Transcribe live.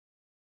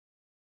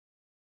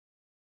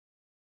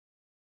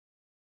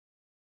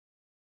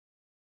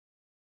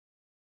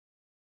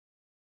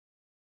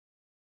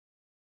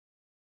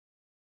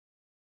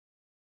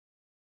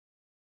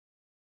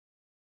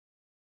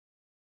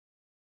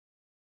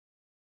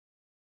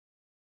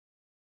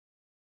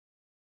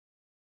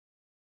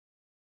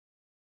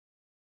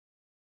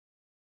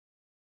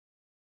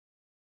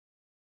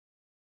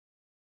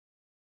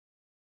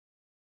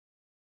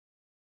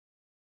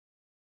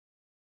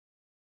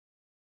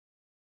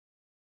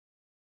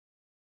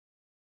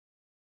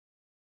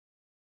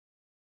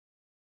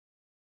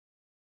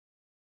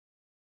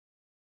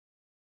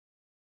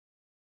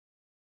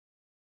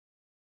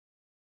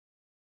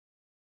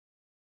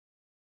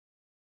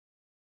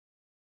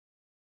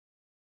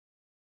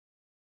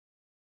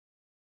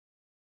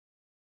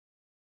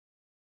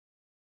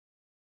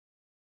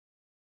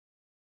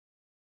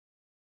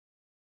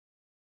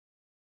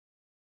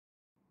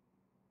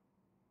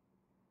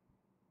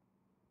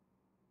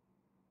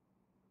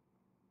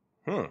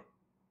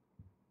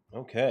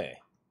Okay.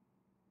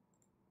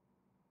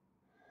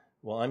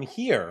 Well, I'm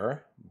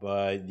here,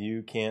 but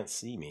you can't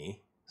see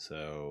me,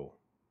 so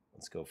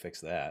let's go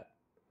fix that.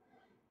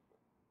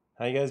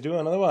 How you guys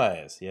doing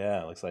otherwise?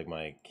 Yeah, it looks like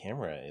my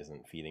camera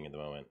isn't feeding at the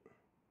moment.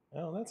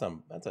 Oh, that's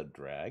a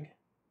drag.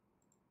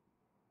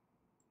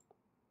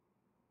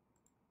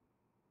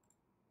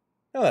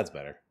 Oh, that's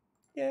better.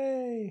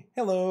 Yay!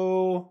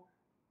 Hello.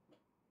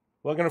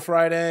 Welcome to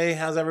Friday.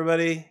 How's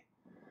everybody?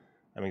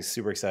 I'm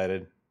super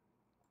excited.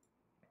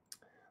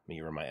 Let me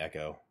get rid of my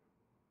echo.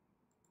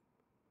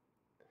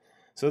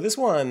 So this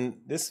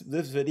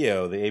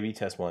video, the A/B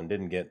test one,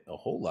 didn't get a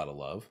whole lot of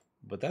love,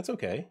 but that's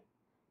okay.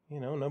 You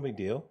know, no big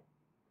deal.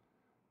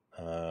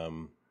 Let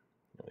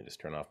me just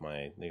turn off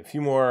a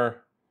few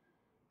more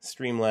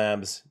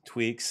Streamlabs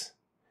tweaks.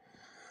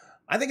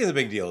 I think it's a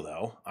big deal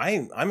though.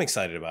 I'm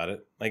excited about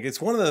it. Like, it's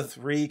one of the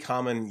 3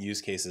 common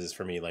use cases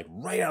for me, like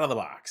right out of the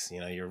box. You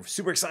know, you're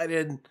super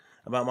excited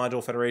about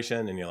module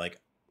federation and you're like,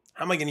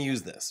 how am I going to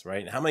use this,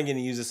 right? How am I going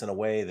to use this in a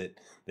way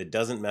that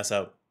doesn't mess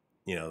up,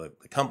 you know,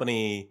 the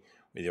company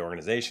or the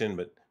organization,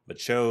 but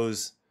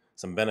shows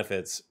some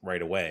benefits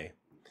right away.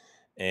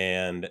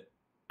 And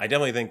I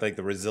definitely think like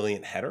the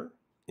resilient header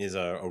is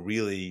a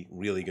really,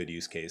 really good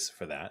use case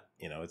for that.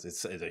 You know,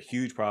 it's a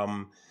huge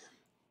problem.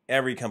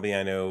 Every company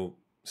I know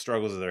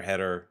struggles with their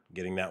header,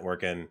 getting that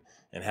working,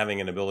 and having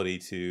an ability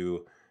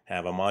to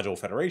have a module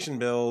federation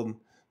build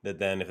that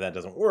then, if that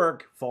doesn't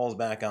work, falls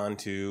back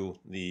onto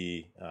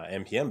the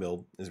NPM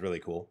build is really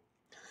cool.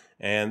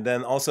 And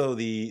then also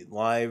the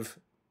live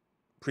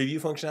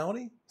preview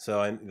functionality.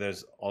 So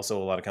there's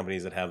also a lot of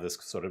companies that have this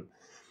sort of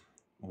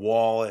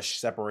wallish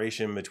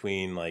separation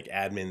between like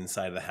admin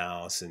side of the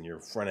house and your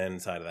front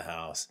end side of the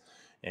house,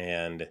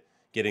 and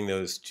getting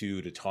those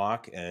two to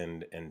talk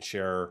and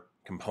share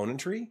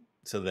componentry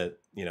so that,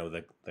 you know,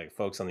 the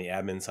folks on the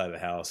admin side of the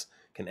house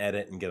can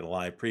edit and get a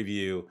live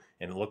preview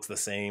and it looks the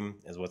same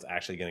as what's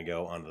actually going to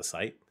go onto the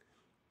site.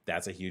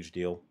 That's a huge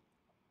deal.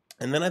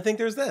 And then I think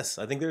there's this.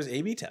 I think there's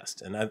A/B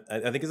test, and I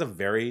think it's a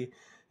very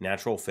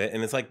natural fit,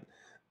 and it's like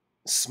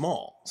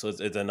small, so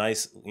it's a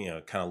nice, you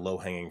know, kind of low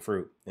hanging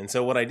fruit. And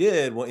so what I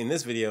did in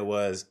this video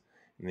was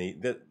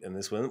in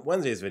this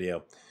Wednesday's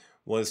video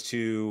was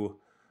to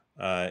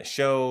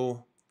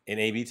show an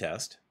A/B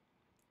test,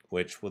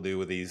 which we'll do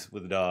with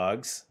the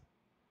dogs.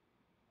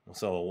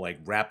 So like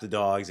wrap the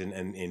dogs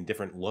in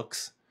different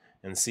looks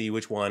and see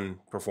which one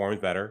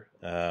performs better.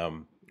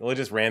 We'll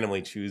just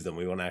randomly choose them.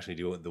 We won't actually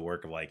do the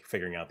work of like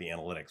figuring out the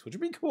analytics, which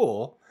would be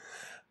cool.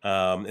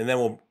 And then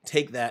we'll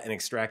take that and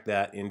extract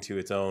that into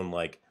its own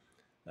like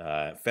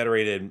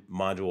federated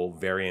module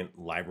variant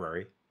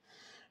library.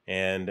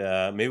 And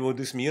maybe we'll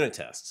do some unit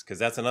tests, because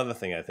that's another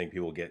thing I think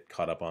people get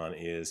caught up on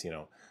is, you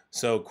know,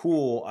 so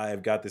cool,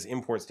 I've got this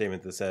import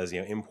statement that says, you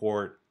know,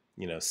 import,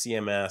 you know,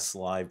 CMS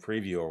live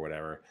preview or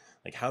whatever.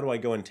 Like, how do I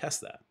go and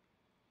test that?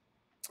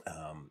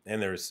 And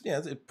there's, yeah,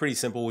 it's pretty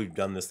simple. We've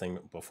done this thing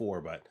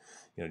before, but,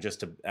 you know, just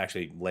to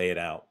actually lay it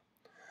out.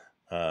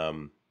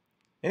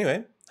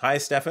 Anyway, hi,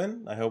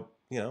 Stefan. I hope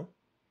you're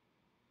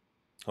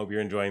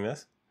enjoying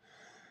this.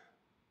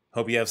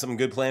 Hope you have something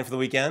good planned for the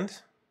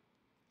weekend.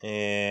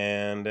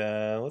 And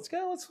let's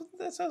go.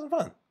 Let's have some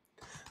fun.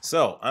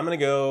 So I'm going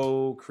to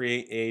go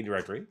create a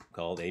directory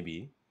called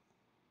AB.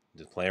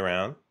 Just play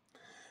around.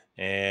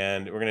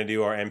 And we're going to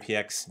do our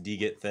npx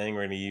dgit thing.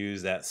 We're going to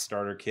use that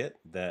starter kit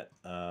that,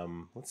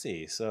 let's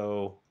see.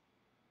 So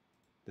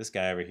this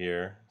guy over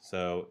here,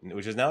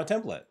 which is now a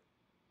template.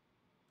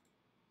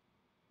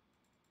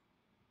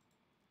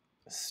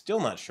 Still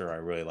not sure I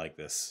really like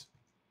this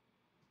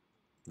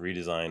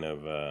redesign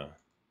of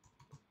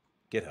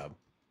GitHub.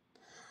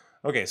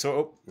 Okay,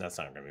 so that's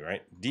not going to be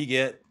right.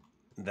 Dgit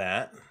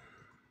that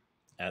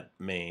at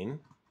main.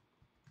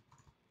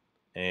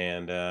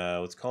 And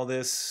let's call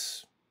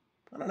this,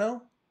 I don't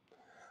know.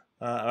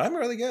 I'm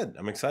really good.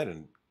 I'm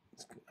excited.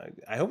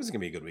 I hope it's going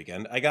to be a good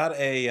weekend. I got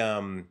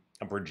a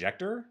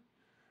projector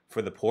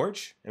for the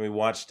porch, and we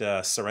watched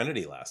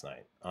Serenity last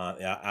night.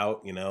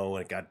 Out, you know,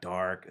 when it got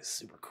dark. It's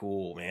super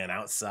cool, man.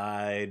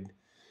 Outside.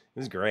 It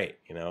was great,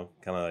 you know,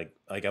 kind of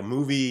like a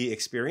movie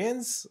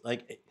experience.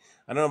 Like,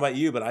 I don't know about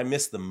you, but I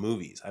miss the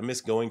movies. I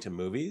miss going to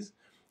movies,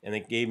 and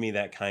it gave me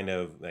that kind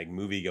of like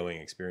movie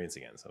going experience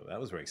again. So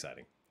that was very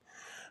exciting.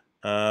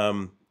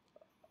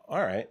 All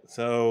right,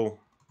 so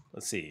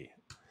let's see.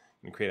 I'm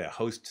gonna create a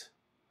host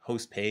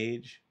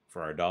page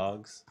for our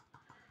dogs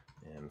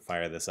and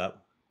fire this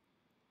up.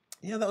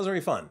 Yeah, that was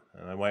very fun.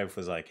 And my wife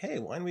was like, "Hey,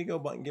 why don't we go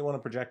and get a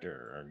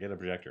projector?" And it's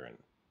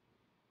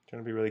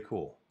gonna be really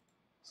cool.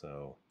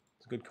 So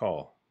it's a good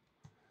call.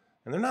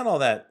 And they're not all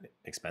that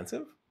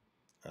expensive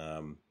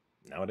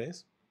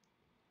nowadays.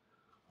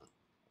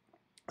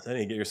 So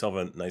you get yourself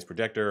a nice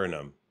projector and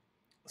a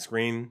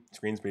screen.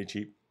 Screen's pretty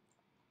cheap,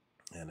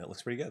 and it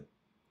looks pretty good.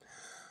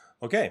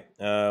 Okay,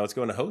 let's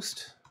go into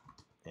host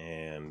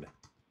and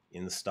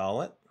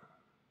install it.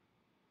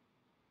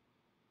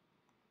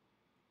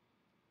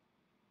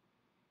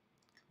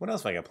 What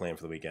else have I got planned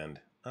for the weekend?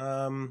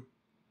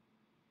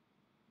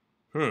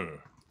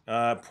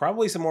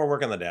 Probably some more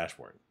work on the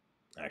dashboard.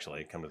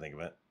 actually, come to think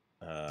of it.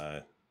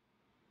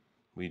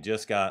 We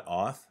just got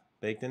auth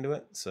baked into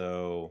it,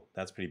 so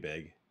that's pretty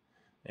big.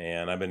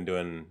 And I've been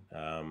doing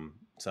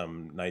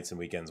some nights and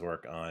weekends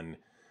work on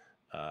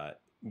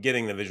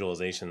getting the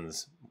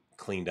visualizations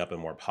cleaned up and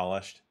more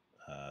polished.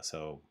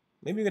 So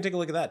maybe you can take a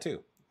look at that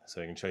too.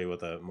 So I can show you what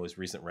the most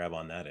recent rev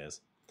on that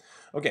is.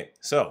 Okay,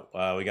 so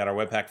we got our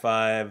Webpack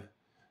 5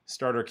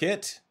 starter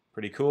kit.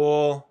 Pretty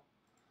cool.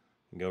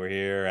 Go over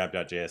here,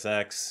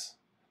 app.jsx.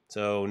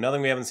 So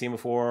nothing we haven't seen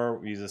before.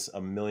 We use this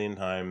a million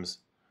times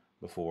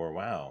before.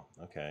 Wow.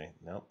 Okay.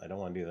 Nope, I don't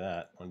want to do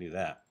that. I want to do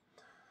that.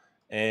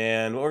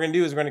 And what we're going to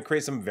do is we're going to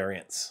create some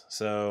variants.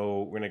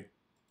 So we're going to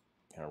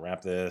kind of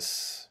wrap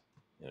this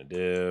in a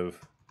div.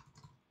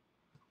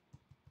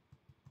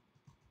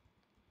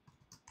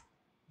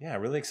 Yeah,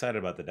 really excited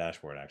about the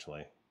dashboard,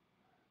 actually.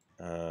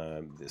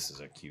 This is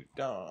a cute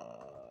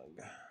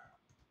dog.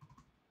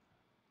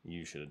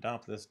 You should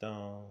adopt this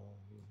dog.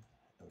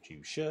 Which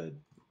you should.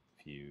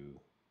 If you...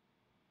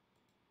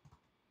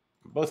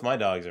 Both my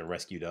dogs are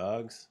rescue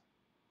dogs.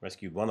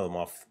 Rescued one of them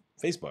off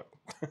Facebook.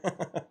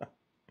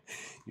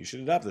 You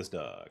should adopt this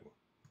dog.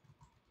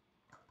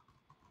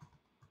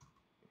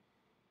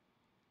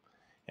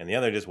 And the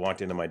other just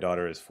walked into my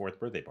daughter's 4th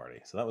birthday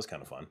party. So that was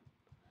kind of fun.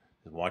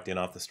 Just walked in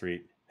off the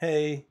street.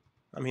 Hey,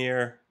 I'm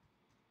here.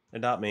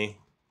 Adopt me.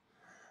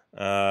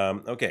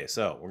 Okay,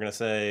 so we're going to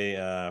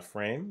say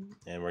frame.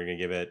 And we're going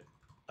to give it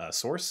a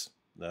source,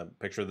 the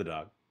picture of the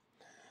dog.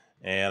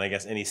 And I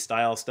guess any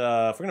style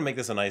stuff. We're going to make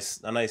this a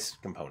nice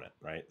component,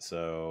 right?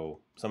 So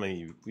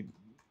something we'd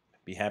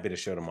be happy to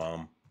show to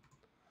mom.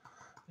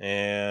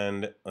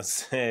 And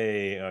let's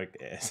say,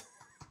 okay,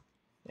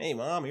 hey,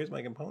 mom, here's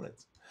my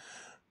components.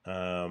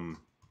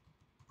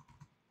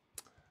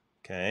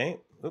 Okay.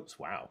 Oops,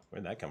 wow.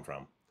 Where'd that come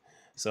from?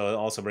 So I'll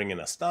also bring in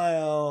a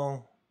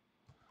style.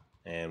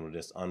 And we'll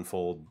just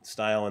unfold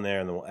style in there,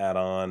 and then we'll add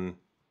on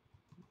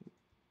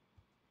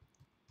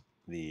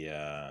the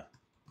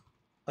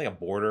like a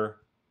border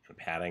and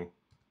padding.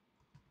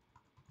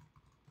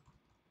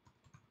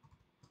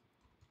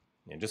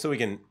 And just so we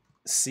can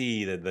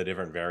see the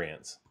different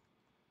variants.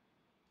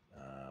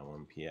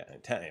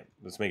 10,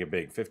 let's make it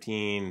big.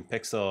 15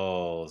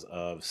 pixels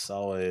of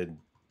solid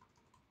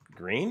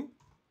green.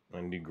 I'm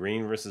going to do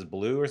green versus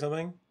blue or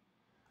something.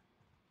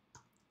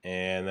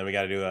 And then we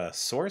got to do a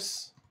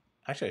source.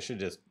 Actually,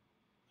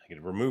 I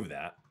could remove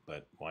that,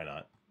 but why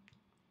not?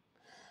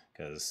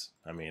 Because,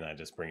 I mean, I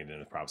just bring it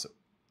in as props.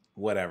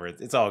 Whatever,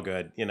 it's all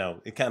good. You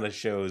know, it kind of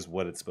shows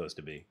what it's supposed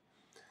to be.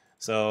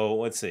 So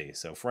let's see.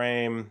 So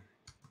frame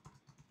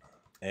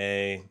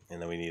A,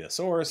 and then we need a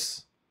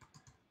source.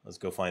 Let's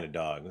go find a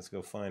dog. Let's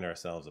go find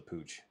ourselves a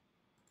pooch.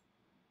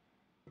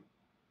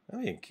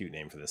 That'd be a cute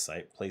name for this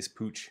site. Place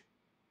pooch.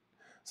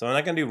 So I'm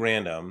not going to do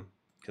random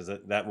because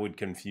that would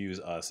confuse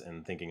us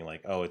and thinking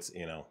like, oh, it's,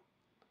 you know,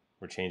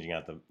 we're changing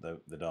out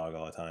the dog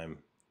all the time.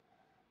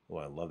 Oh,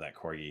 I love that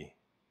corgi.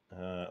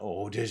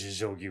 Oh, this is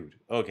so cute.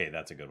 Okay,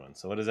 that's a good one.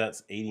 So what is that?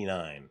 It's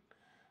 89.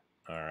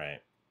 All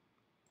right.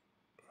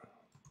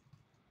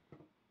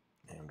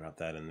 And drop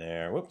that in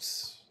there.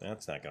 Whoops.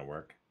 That's not going to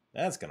work.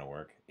 That's going to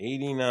work.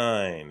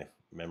 89, if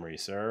memory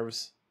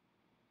serves.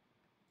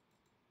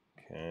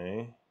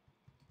 Okay.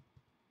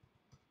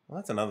 Well,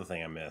 that's another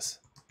thing I miss.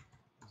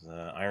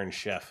 Iron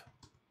Chef.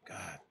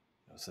 God,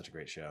 that was such a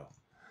great show.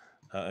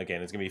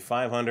 Again, it's going to be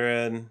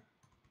 500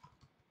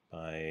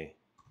 by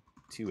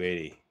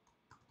 280.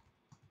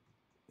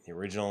 The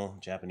original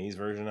Japanese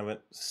version of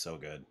it, so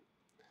good.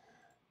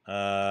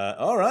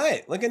 All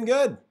right, looking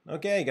good.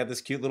 Okay, got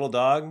this cute little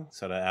dog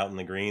sort of out in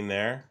the green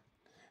there.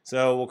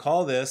 So we'll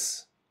call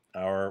this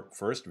our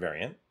first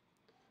variant.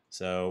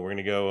 So we're going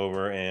to go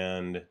over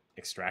and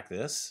extract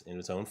this in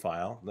its own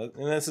file. And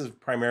this is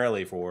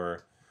primarily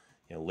for,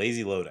 you know,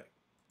 lazy loading,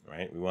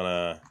 right? We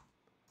want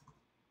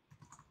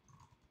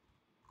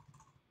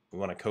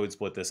to code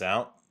split this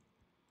out,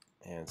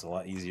 and it's a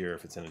lot easier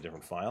if it's in a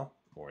different file,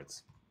 or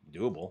it's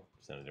doable if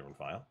it's in a different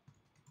file.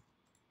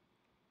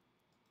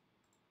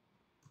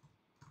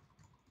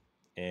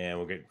 And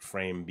we'll get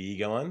frame B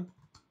going.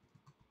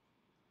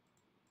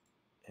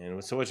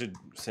 And so what should,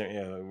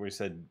 we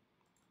said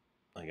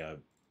like a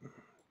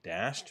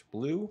dashed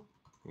blue.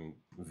 You can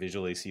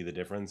visually see the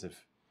difference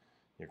if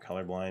you're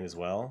colorblind as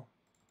well.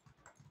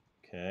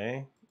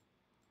 Okay.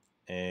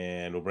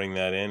 And we'll bring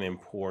that in,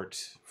 import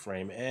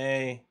frame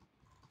A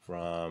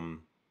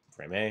from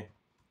frame A.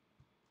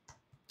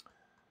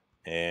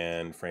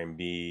 And frame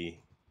B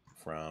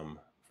from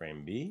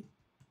frame B.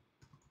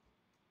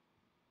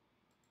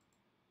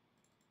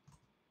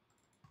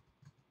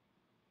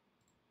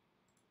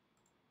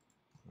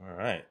 All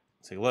right,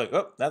 take a look.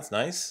 Oh, that's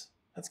nice.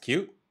 That's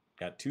cute.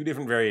 Got two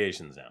different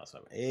variations now,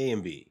 so A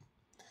and B.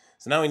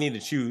 So now we need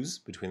to choose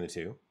between the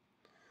two.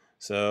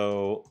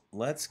 So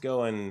let's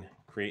go and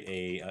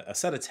create a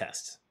set of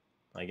tests.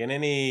 Like in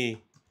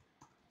any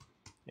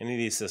of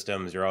these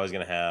systems, you're always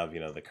going to have,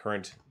 you know,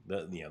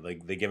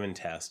 the given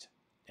test,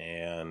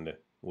 and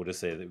we'll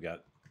just say that we've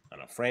got, I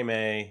don't know, frame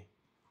A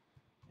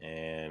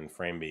and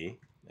frame B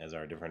as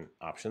our different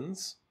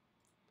options.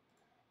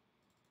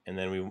 And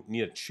then we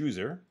need a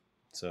chooser.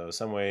 So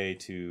some way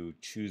to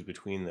choose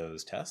between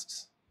those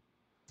tests.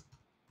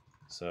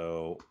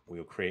 So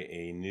we'll create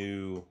a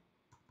new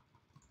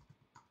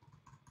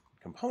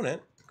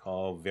component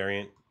called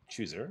variant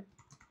chooser.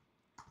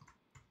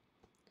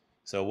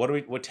 So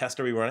what test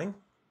are we running?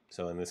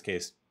 So in this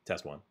case,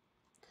 test 1.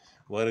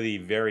 What are the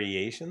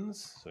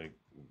variations? So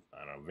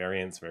I don't know,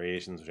 variants,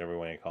 variations, whichever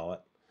way you call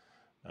it.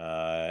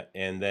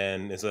 And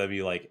then so that'd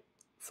be like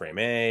frame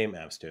A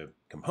maps to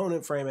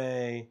component frame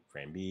A,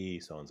 frame B,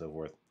 so on and so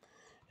forth.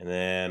 And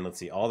then let's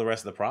see, all the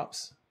rest of the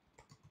props.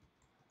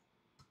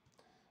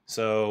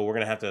 So we're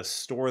going to have to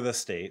store the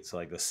state, so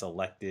like the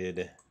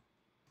selected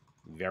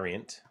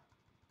variant.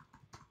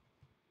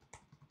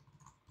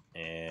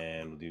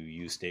 And we'll do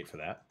use state for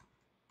that.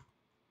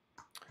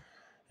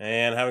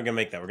 And how are we going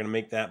to make that? We're going to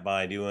make that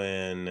by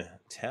doing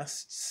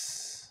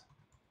tests,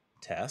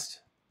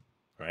 test,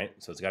 right?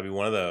 So it's got to be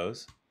one of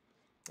those.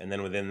 And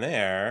then within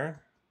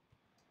there,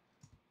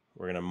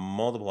 we're going to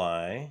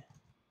multiply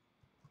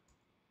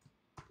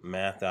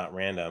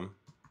math.random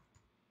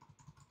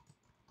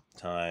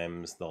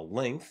times the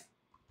length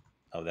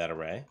of that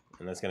array.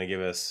 And that's going to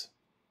give us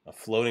a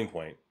floating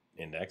point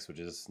index, which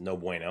is no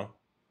bueno.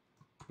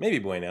 Maybe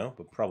bueno,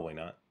 but probably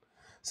not.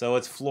 So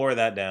let's floor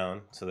that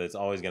down so that it's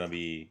always going to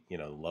be,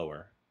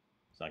 lower.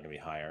 It's not going to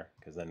be higher,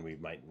 because then we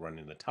might run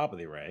into the top of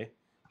the array,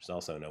 which is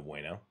also no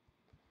bueno.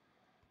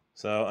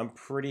 So I'm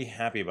pretty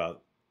happy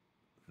about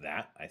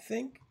that, I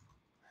think.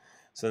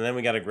 So then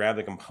we got to grab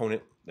the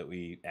component that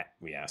we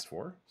asked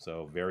for.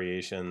 So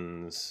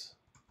variations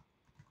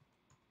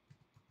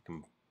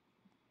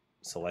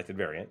selected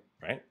variant,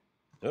 right?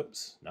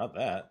 Oops, not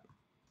that.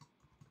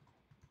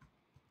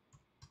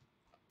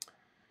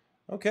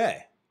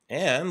 Okay,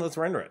 and let's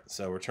render it.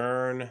 So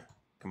return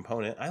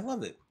component. I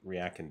love that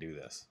React can do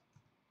this.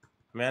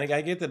 I mean,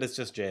 I get that it's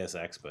just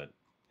JSX, but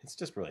it's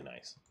just really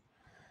nice.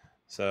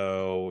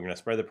 So we're going to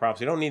spread the props.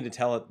 We don't need to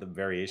tell it the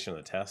variation of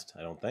the test,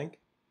 I don't think,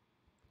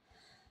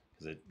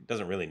 because it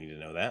doesn't really need to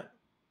know that.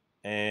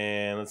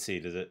 And let's see,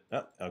 does it?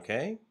 Oh,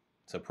 okay.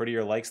 So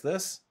Prettier likes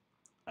this.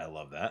 I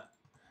love that.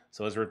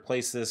 So let's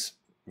replace this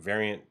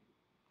variant,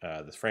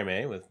 this frame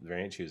A with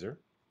variant chooser.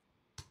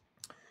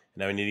 And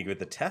now we need to get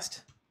the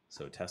test.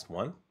 So test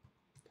 1.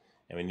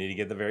 And we need to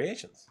get the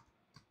variations.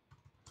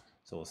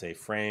 So we'll say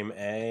frame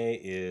A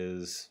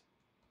is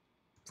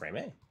frame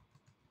A.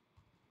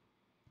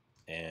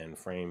 And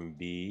frame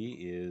B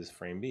is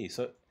frame B.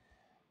 So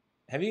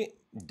have you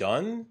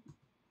done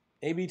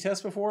A/B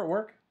tests before at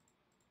work?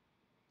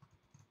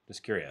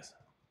 Just curious.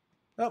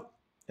 Oh,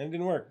 and it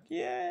didn't work.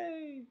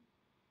 Yay!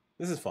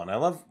 This is fun. I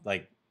love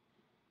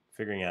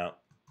figuring out.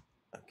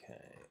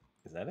 Okay,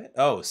 is that it?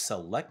 Oh,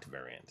 select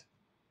variant.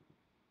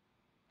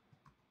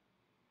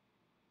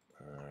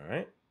 All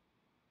right.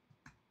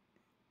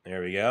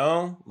 There we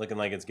go. Looking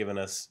like it's giving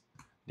us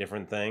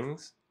different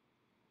things.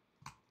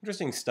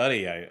 Interesting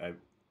study. A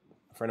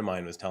friend of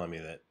mine was telling me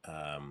that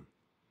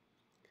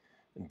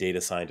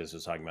data scientist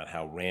was talking about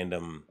how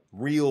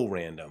real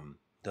random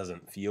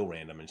doesn't feel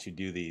random, and she'd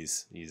do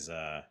these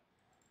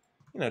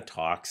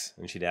talks,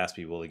 and she'd ask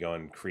people to go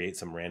and create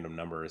some random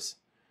numbers,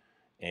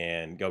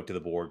 and go up to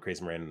the board, create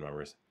some random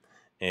numbers,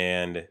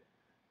 and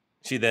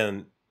she'd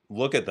then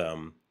look at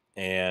them,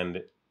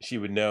 and she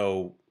would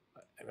know.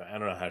 I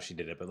don't know how she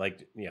did it, but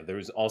there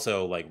was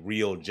also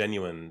real,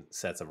 genuine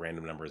sets of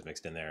random numbers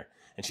mixed in there,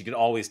 and she could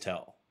always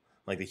tell,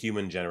 the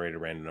human generated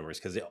random numbers,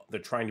 because they're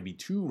trying to be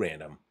too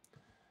random.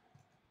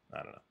 I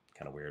don't know,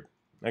 kind of weird.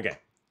 Okay,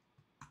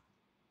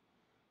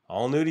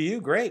 all new to you,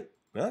 great.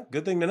 Well,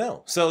 good thing to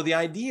know. So the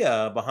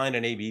idea behind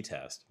an A/B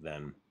test,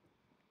 then,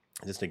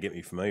 just to get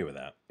me familiar with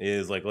that,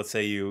 is let's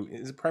say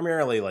is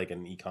primarily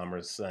an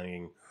e-commerce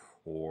thing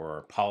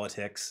or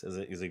politics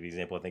is the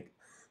example. I think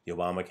the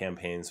Obama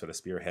campaign sort of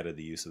spearheaded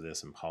the use of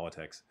this in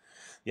politics.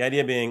 The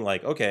idea being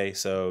okay,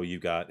 so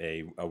you've got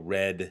a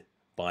red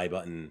buy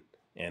button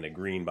and a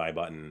green buy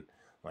button.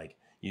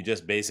 You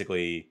just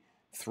basically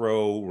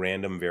throw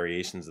random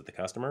variations at the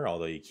customer,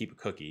 although you keep a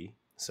cookie.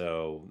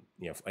 So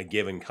a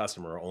given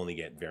customer will only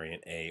get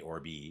variant A or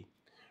B,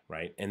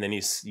 right? And then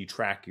you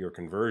track your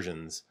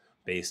conversions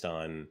based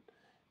on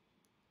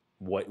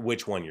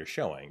which one you're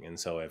showing. And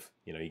so if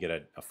you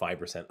get a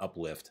 5%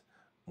 uplift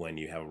when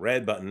you have a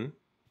red button,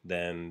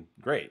 then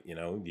great,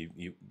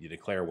 you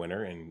declare a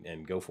winner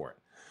and go for it.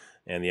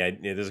 And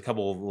there's a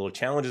couple of little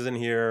challenges in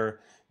here.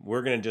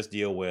 We're going to just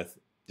deal with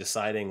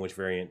deciding which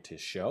variant to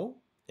show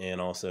and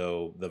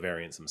also the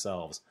variants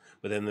themselves.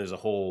 But then there's a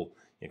whole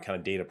kind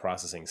of data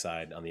processing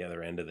side on the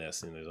other end of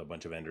this, and there's a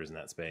bunch of vendors in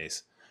that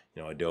space.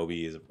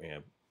 Adobe is a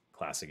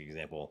classic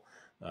example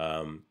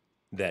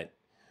that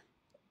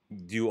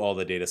do all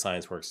the data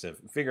science works to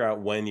figure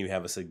out when you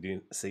have a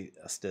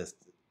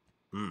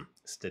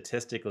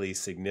statistically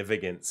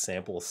significant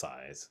sample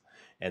size,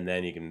 and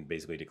then you can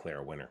basically declare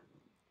a winner.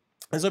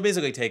 And so it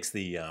basically takes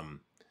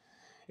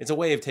it's a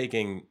way of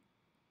taking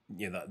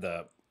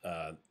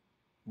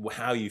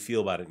how you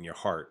feel about it in your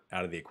heart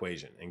out of the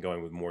equation and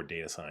going with more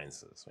data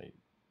sciences. Right?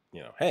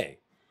 Hey,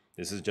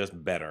 this is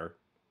just better.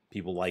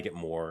 People like it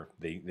more.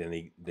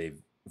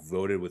 They've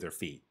voted with their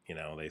feet. You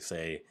know, they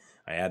say,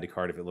 I add to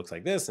cart if it looks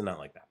like this and not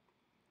like that.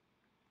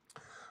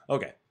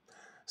 Okay,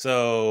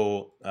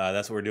 so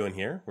that's what we're doing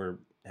here. We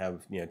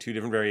have, you know, two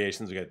different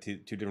variations. We got two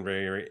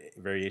different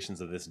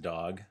variations of this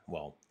dog.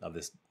 Well, of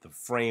the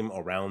frame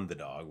around the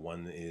dog.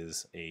 One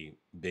is a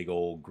big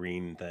old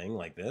green thing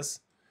like this,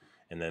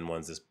 and then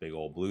one's this big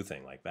old blue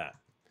thing like that.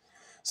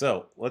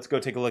 So let's go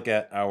take a look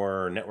at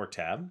our network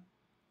tab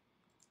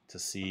to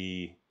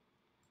see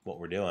what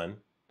we're doing.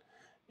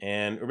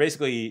 And we're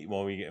basically,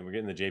 well, we're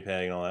getting the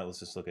JPEG and all that. Let's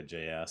just look at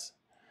JS.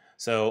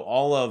 So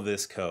all of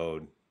this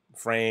code,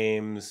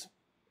 frames,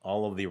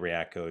 all of the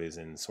React code is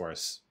in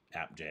source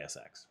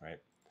app.jsx, right?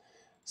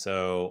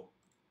 So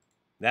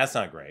that's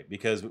not great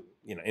because,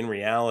 you know, in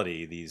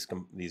reality, these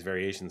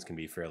variations can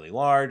be fairly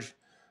large.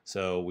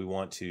 So we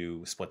want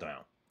to split them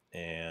out.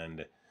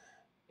 And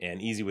an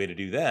easy way to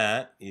do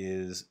that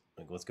is,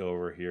 like, let's go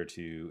over here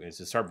to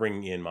start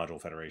bringing in module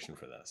federation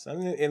for this.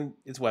 And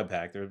it's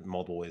Webpack. There are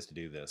multiple ways to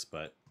do this,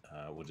 but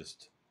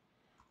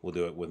we'll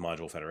do it with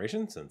module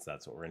federation since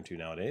that's what we're into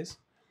nowadays.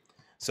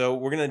 So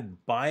we're going to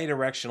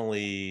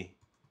bidirectionally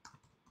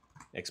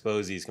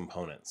expose these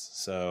components.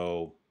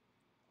 So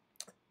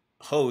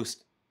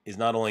host is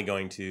not only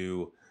going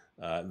to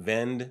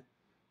vend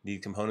these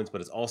components,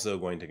 but it's also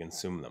going to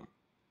consume them,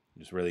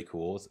 which is really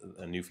cool. It's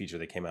a new feature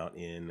that came out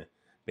in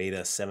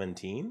beta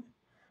 17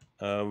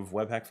 of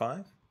Webpack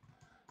 5.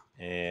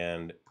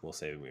 And we'll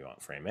say we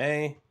want frame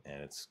A,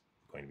 and it's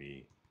going to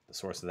be, the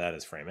source of that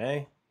is frame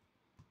A.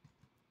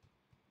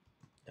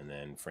 And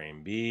then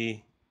frame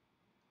B.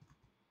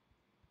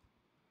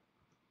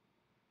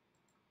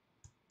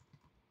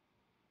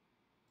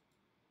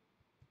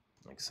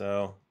 Like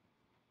so.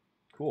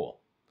 Cool.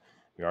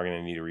 We are going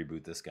to need to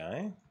reboot this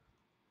guy.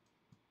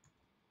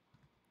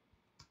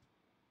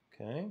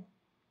 Okay.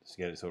 Just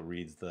get it so it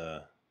reads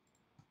the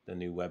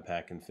new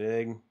Webpack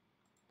config.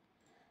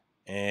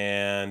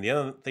 And the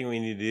other thing we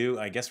need to do,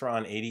 I guess we're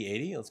on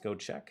 8080. Let's go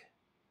check.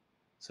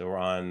 So we're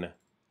on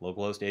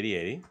localhost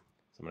 8080.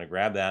 So I'm going to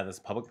grab that. That's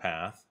a public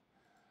path.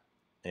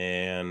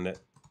 And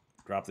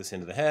drop this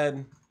into the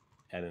head.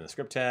 Add in a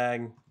script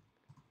tag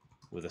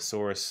with a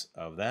source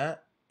of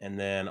that. And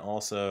then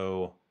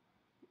also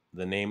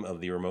the name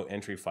of the remote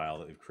entry file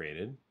that we've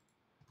created.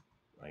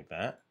 Like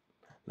that.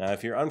 Now,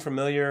 if you're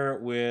unfamiliar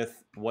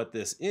with what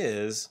this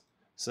is,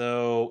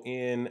 so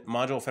in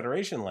module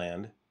federation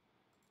land,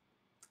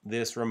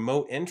 this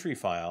remote entry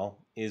file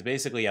is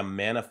basically a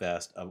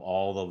manifest of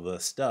all of the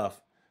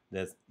stuff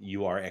that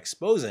you are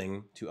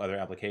exposing to other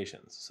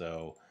applications.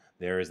 So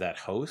there is that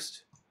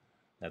host.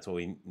 That's what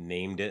we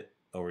named it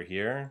over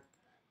here.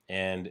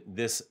 And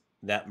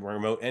that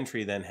remote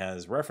entry then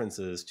has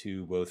references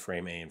to both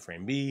frame A and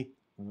frame B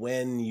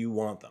when you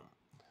want them.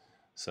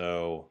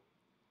 So,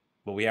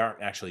 but we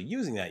aren't actually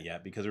using that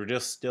yet because we're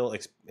just still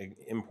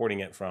importing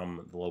it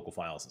from the local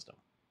file system.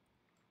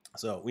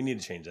 So we need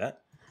to change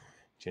that.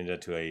 Change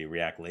that to a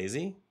React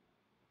Lazy.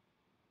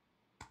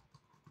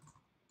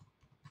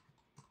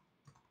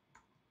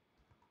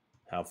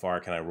 How far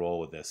can I roll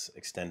with this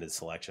extended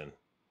selection?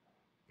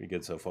 Pretty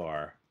good so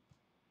far.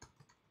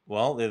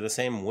 Well, they're the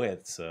same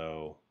width,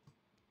 so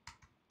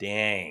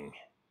dang,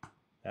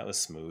 that was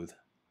smooth.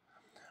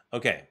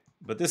 Okay,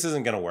 but this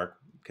isn't going to work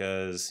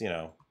because, you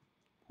know,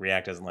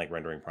 React doesn't like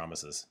rendering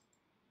promises.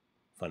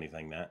 Funny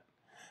thing that.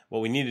 What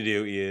we need to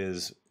do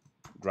is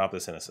drop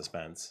this in a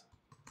suspense.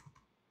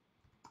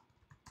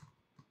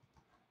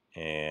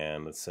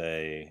 And let's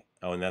say,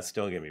 oh, and that's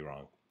still going to be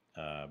wrong.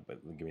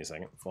 But give me a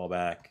second.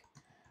 Fallback,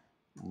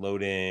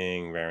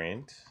 loading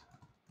variant.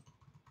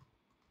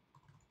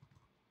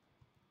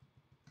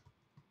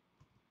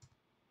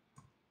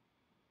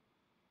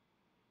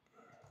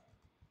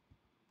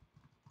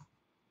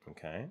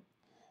 Okay.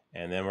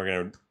 And then we're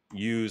going to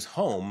use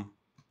home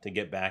to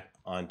get back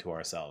onto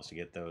ourselves, to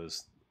get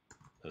those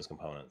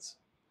components.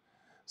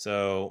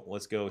 So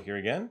let's go here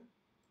again.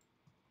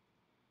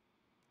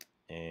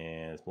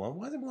 And it's blown.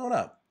 Why is it blowing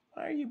up?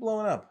 Why are you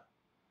blowing up?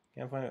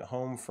 Can't find it.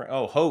 Home for,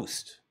 oh,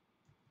 host.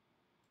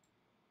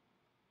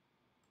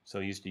 So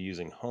used to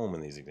using home in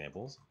these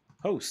examples.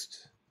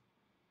 Host.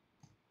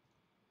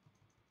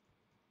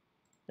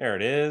 There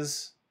it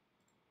is.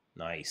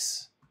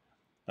 Nice.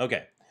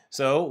 Okay,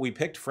 so we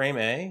picked frame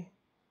A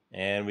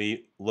and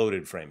we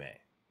loaded frame A.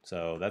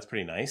 So that's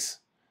pretty nice.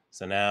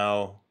 So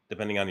now,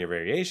 depending on your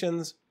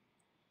variations,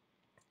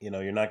 you know,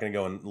 you're not going to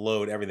go and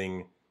load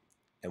everything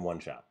in one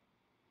shot.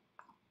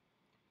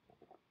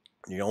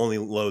 You can only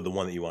load the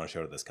one that you want to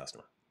show to this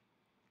customer.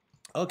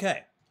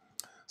 Okay,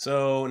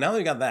 so now that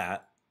we got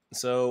that,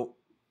 so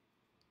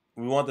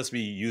we want this to be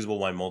usable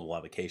by multiple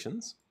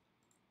applications.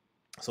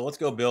 So let's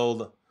go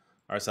build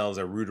ourselves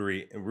a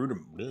rudimentary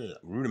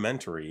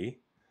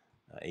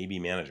AB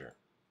manager.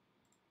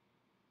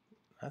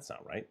 That's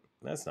not right.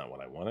 That's not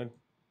what I wanted.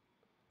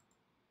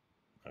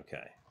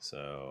 Okay,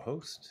 so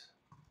host,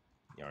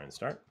 yarn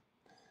start,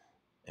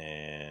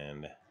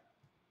 and I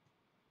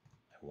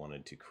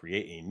wanted to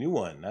create a new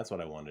one. That's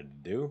what I wanted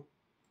to do.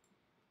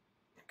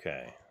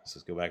 Okay, so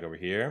let's go back over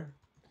here.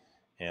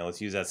 And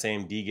let's use that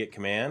same dget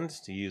command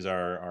to use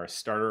our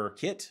starter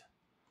kit,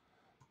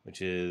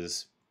 which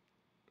is,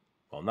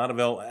 well, not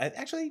available,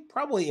 actually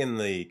probably in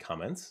the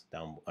comments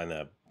down in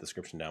the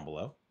description down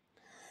below.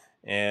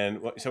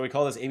 And so we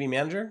call this AB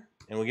Manager,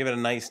 and we'll give it a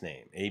nice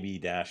name,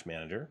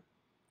 AB-Manager.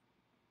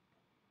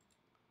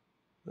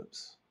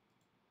 Oops.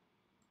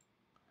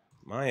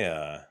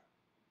 My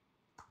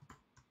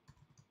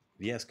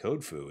VS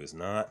Code foo is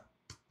not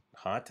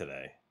hot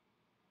today.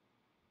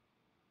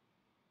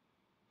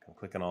 I'm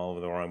clicking all over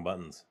the wrong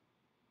buttons.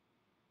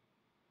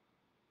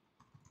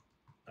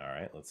 All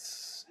right,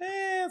 let's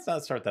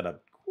not start that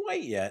up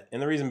quite yet.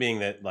 And the reason being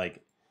that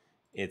like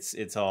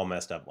it's all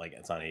messed up, like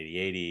it's on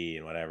 8080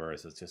 and whatever,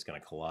 so it's just gonna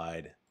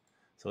collide.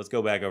 So let's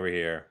go back over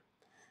here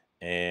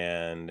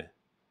and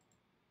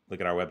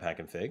look at our Webpack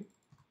config.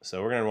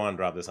 So we're gonna want to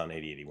drop this on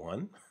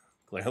 8081.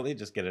 Clearly,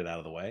 just get it out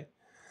of the way.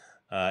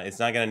 It's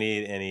not gonna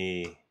need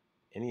any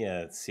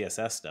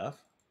CSS stuff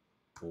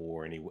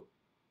or any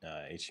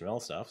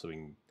HTML stuff, so we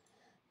can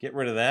get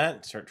rid of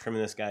that. Start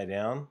trimming this guy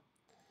down.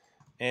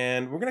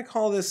 And we're going to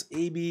call this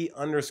AB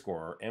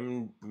underscore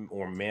M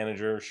or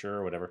manager,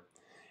 sure, whatever.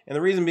 And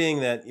the reason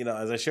being that, you know,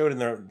 as I showed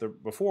in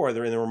before,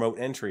 they're in the remote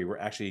entry, we're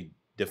actually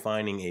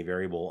defining a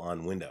variable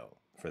on window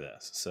for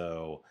this.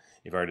 So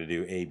if I were to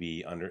do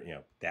AB under, you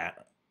know,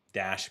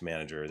 dash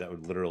manager, that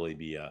would literally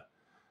be a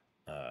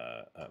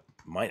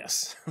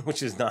minus,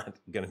 which is not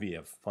going to be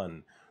a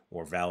fun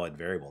or valid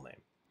variable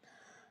name.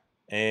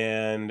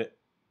 And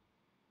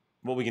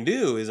what we can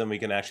do is then we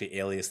can actually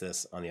alias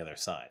this on the other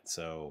side.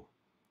 So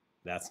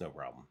that's no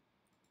problem.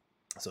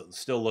 So it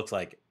still looks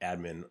like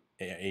admin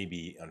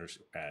AB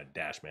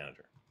dash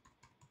manager.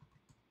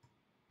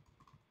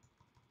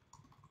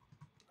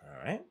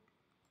 All right.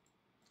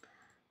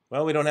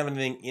 Well, we don't have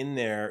anything in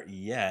there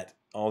yet,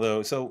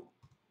 although, so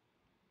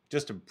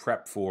just to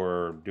prep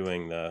for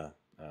doing the,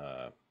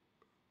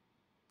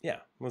 yeah,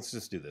 let's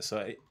just do this.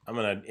 So I'm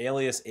going to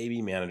alias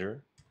AB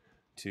manager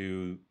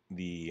to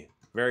the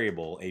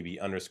variable AB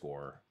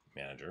underscore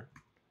manager.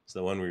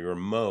 So when we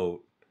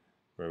remote,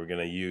 where we're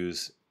going to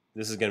use,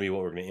 this is going to be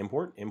what we're going to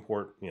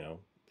import, you know,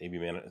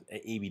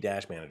 AB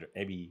dash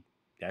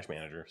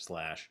manager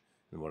slash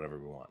and whatever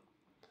we want.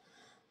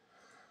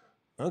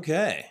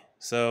 Okay,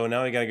 so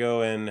now we got to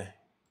go and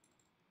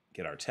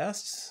get our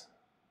tests.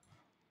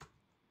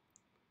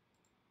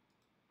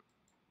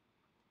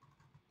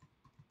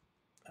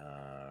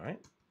 All right,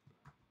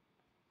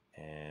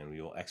 and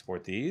we will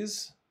export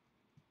these.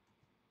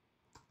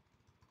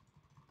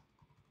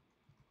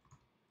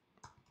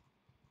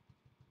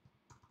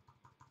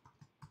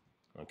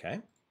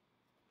 Okay.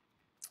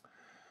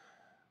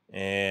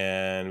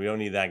 And we don't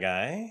need that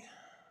guy.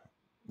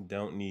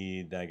 Don't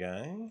need that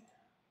guy.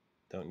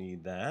 Don't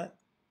need that.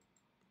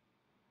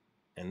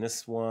 And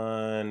this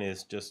one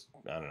is just,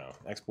 I don't know,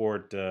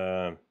 export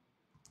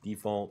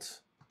default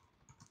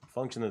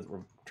function that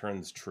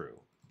returns true.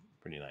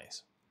 Pretty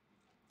nice.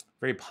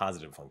 Very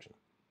positive function.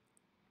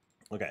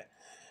 Okay.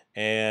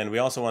 And we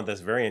also want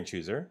this variant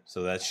chooser.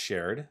 So that's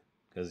shared,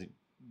 because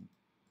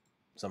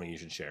something you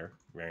should share,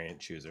 variant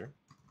chooser.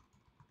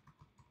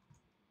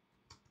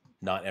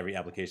 Not every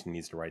application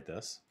needs to write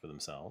this for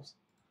themselves.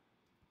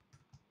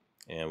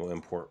 And we'll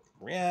import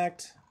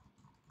React.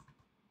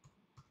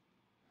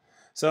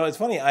 So it's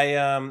funny, I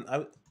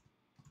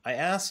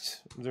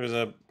asked, there's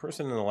a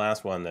person in the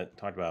last one that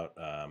talked about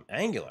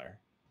Angular.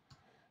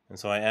 And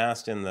so I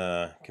asked in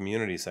the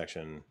community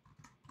section,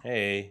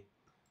 hey, do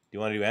you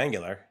want to do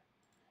Angular?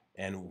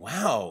 And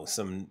wow,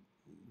 some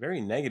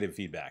very negative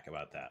feedback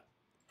about that.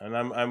 And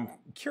I'm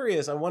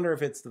curious, I wonder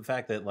if it's the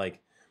fact that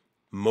like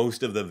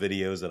most of the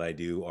videos that I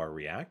do are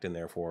React, and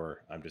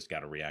therefore I've just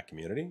got a React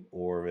community,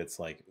 or if it's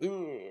like,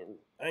 ooh,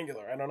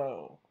 Angular, I don't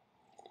know.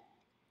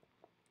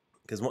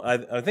 Because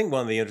I think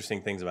one of the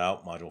interesting things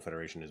about Module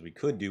Federation is we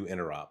could do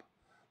interop,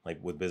 like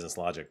with business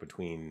logic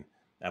between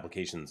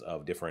applications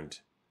of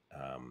different,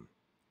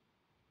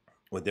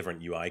 with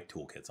different UI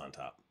toolkits on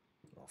top,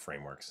 or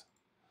frameworks.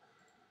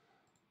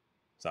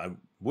 So I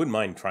wouldn't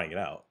mind trying it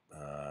out.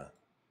 But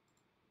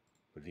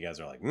if you guys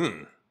are like,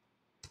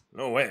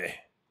 no way.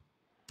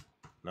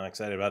 Not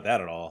excited about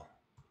that at all.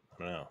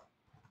 I don't know.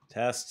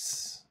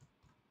 Tests.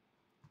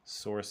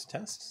 Source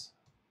tests.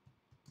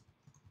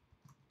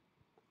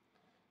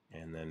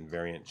 And then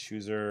variant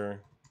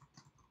chooser.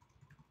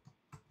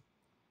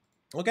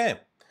 Okay.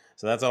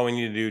 So that's all we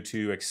need to do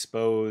to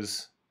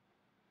expose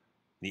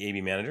the AB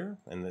manager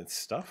and its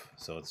stuff.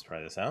 So let's try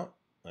this out.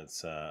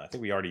 Let's, I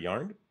think we already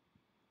yarned.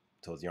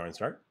 So let's yarn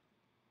start.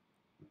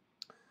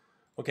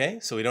 Okay,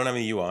 so we don't have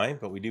any UI,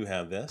 but we do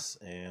have this,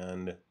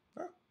 and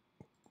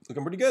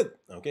looking pretty good.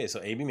 Okay,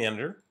 so AB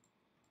manager.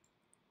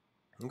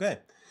 Okay,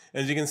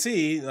 as you can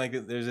see, like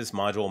there's this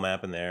module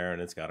map in there,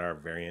 and it's got our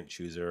variant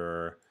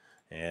chooser,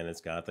 and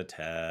it's got the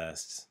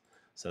tests.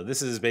 So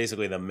this is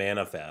basically the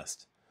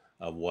manifest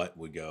of what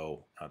would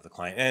go out to the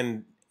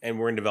client, and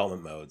we're in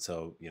development mode.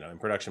 So you know, in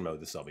production mode,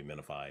 this will all be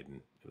minified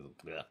and you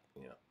know,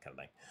 kind of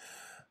thing.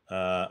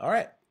 All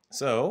right,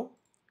 so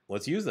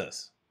let's use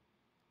this.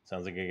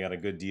 Sounds like I got a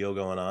good deal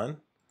going on.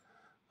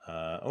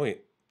 Oh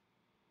wait,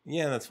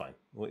 Yeah, that's fine.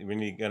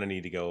 We're gonna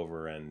need to go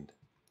over and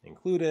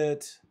include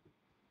it.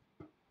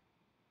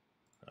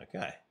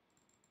 Okay.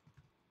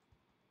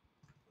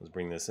 Let's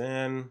bring this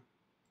in.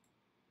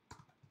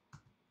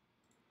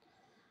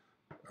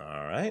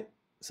 All right.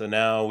 So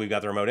now we've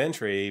got the remote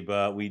entry,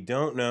 but we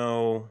don't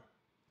know,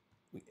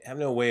 we have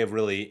no way of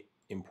really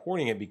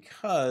importing it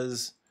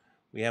because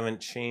we haven't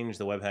changed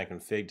the webpack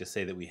config to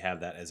say that we have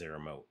that as a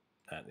remote.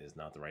 That is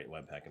not the right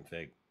webpack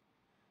config.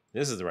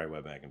 This is the right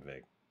webpack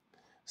config.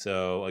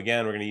 So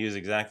again, we're going to use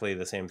exactly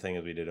the same thing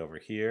as we did over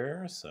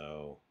here.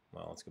 So,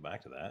 well, let's go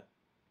back to that.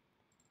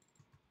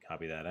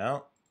 Copy that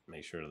out.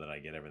 Make sure that I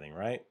get everything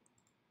right.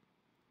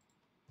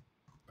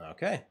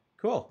 Okay,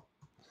 cool.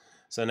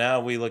 So now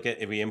we look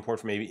at, if we import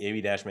from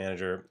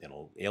AB-manager,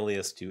 it'll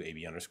alias to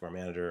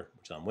AB_manager,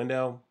 which is on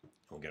window.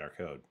 We'll get our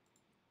code.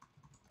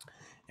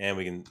 And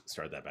we can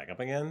start that back up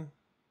again.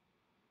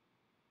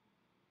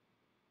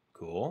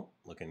 Cool,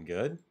 looking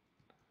good.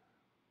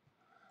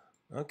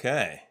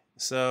 Okay,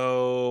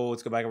 so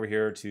let's go back over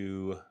here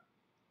to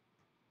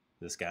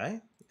this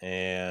guy.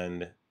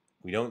 And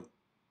we don't,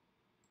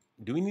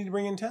 do we need to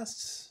bring in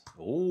tests?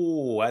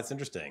 Oh, that's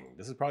interesting.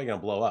 This is probably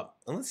gonna blow up.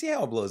 And let's see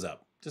how it blows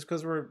up, just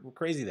because we're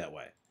crazy that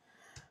way.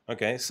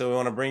 Okay, so we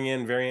wanna bring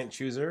in variant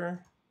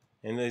chooser.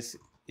 And this,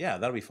 yeah,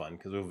 that'll be fun,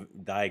 because we'll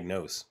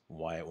diagnose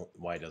why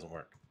it doesn't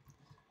work.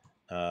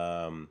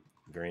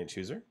 Variant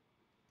chooser.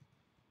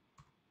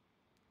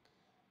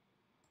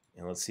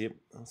 And let's see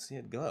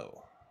it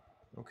go.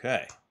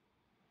 Okay.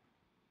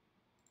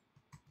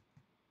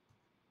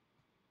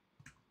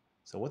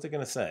 So what's it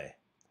going to say?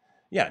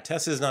 Yeah,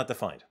 test is not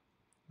defined.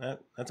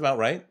 That's about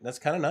right. That's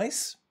kind of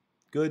nice.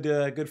 Good,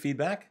 good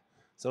feedback.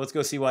 So let's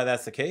go see why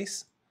that's the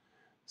case.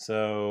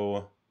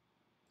 So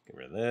get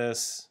rid of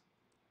this.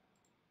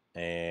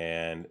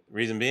 And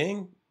reason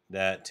being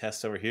that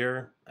test over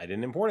here, I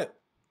didn't import it.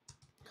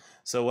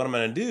 So what I'm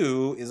going to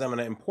do is I'm going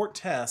to import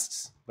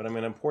tests, but I'm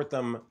going to import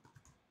them.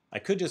 I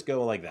could just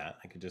go like that.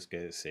 I could just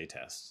go say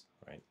tests,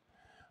 right?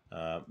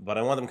 But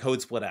I want them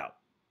code split out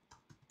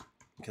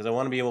because I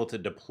want to be able to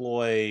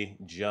deploy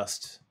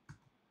just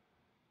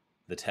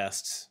the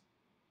tests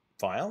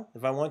file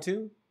if I want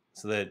to,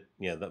 so that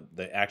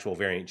the actual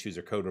variant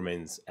chooser code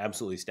remains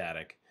absolutely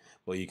static,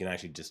 but you can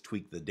actually just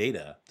tweak the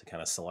data to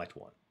kind of select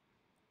one.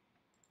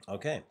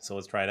 Okay, so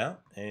let's try it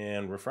out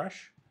and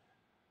refresh.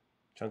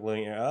 Chunk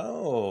loading.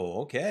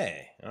 Oh,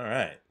 okay. All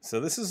right. So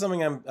this is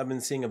something I've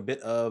been seeing a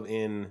bit of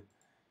in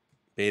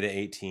beta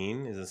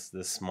 18. Is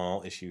this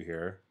small issue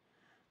here?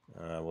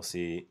 We'll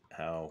see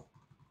how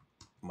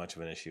much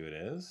of an issue it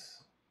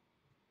is.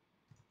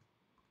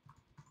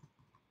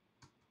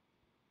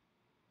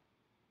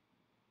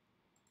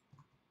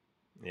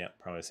 Yeah,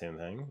 probably the same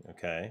thing.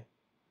 Okay.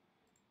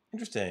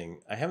 Interesting.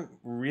 I haven't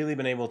really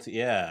been able to.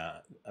 Yeah,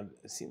 I've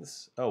seen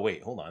this. Oh,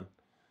 wait, hold on.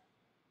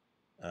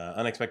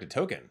 Unexpected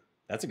token.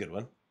 That's a good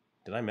one.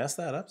 Did I mess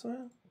that up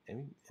somehow?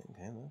 Maybe.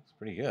 Okay, that's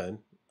pretty good.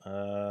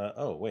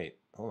 Oh, wait,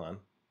 hold on.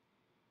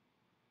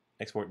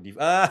 Export def.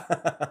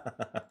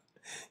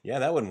 Yeah,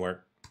 that wouldn't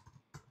work.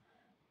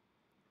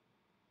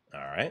 All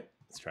right,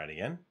 let's try it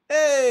again.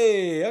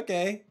 Hey,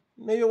 okay.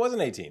 Maybe it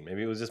wasn't 18.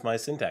 Maybe it was just my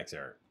syntax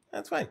error.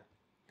 That's fine.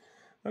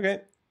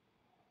 Okay.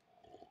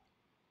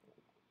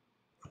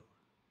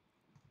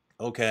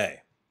 Okay.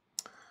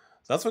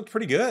 So that's looked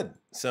pretty good.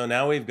 So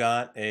now we've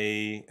got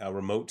a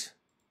remote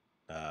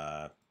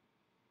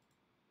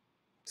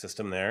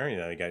system there. You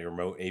know, you got your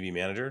remote AB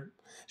manager.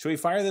 Should we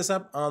fire this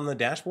up on the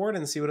dashboard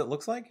and see what it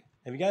looks like?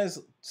 Have you guys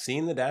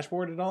seen the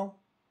dashboard at all?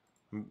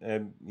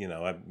 You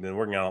know, I've been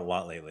working on it a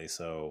lot lately,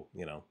 so,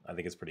 you know, I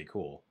think it's pretty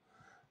cool.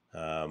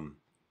 And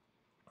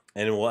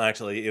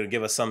it'll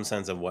give us some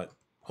sense of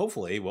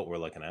hopefully what we're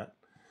looking at.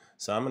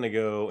 So I'm going to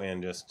go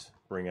and just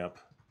bring up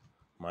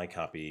my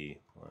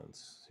copy.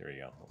 Here we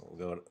go.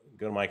 We'll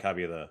go to my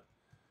copy of the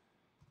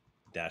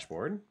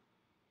dashboard.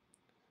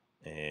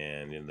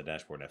 And in the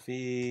dashboard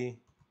FE,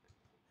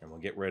 and we'll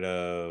get rid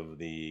of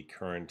the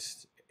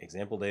current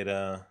example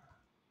data.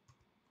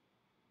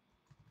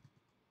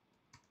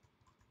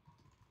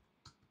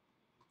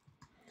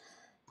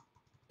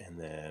 And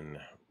then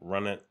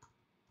run it,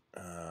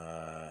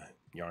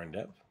 yarn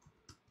dev.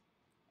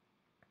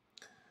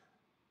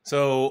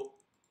 So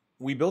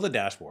we build a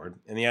dashboard,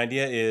 and the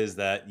idea is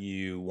that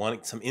you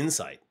want some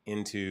insight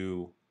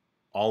into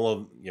all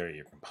of your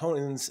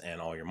components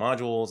and all your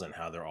modules and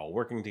how they're all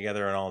working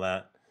together and all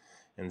that.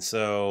 And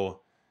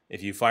so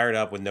if you fire it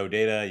up with no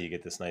data, you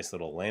get this nice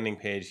little landing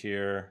page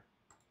here.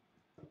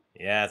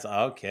 Yeah, it's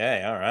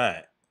okay. All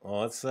right.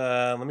 Well,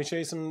 let me show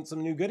you some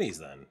new goodies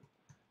then,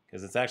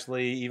 because it's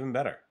actually even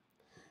better.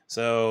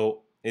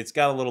 So it's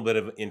got a little bit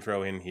of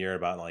intro in here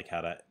about like how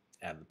to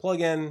add the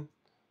plugin.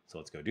 So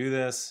let's go do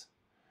this.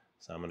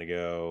 So I'm going to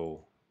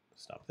go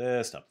stop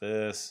this, and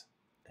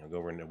we'll go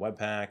over into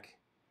Webpack.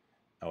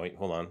 Oh, wait,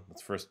 hold on.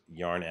 Let's first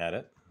yarn add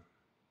it.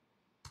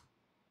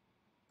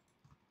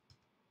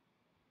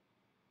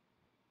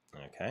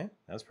 Okay,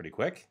 that was pretty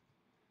quick.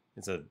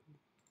 It's a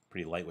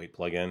pretty lightweight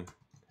plugin.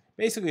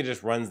 Basically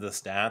just runs the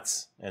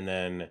stats and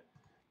then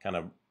kind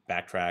of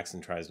backtracks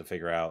and tries to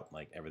figure out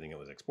like everything that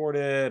was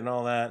exported and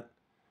all that.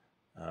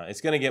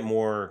 It's going to get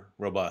more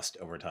robust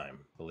over time,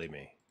 believe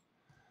me.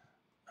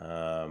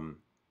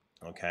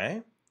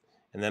 Okay.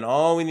 And then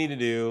all we need to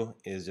do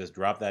is just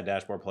drop that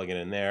dashboard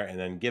plugin in there and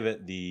then give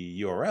it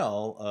the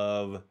URL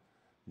of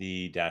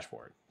the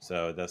dashboard.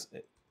 So that's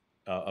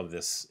of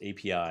this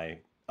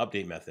API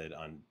update method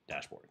on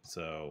dashboard.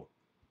 So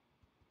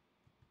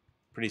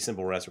pretty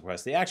simple REST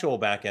request. The actual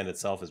backend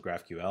itself is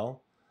GraphQL,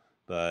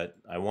 but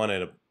I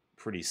wanted a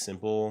pretty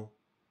simple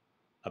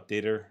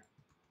updater.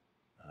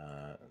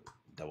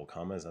 Double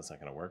commas, that's not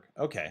going to work.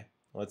 Okay,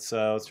 let's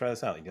try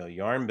this out. You go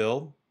yarn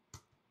build.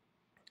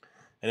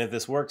 And if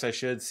this works, I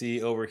should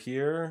see over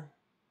here.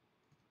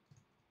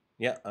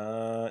 Yeah,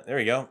 there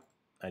we go.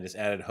 I just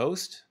added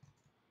host.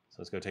 So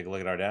let's go take a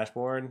look at our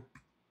dashboard.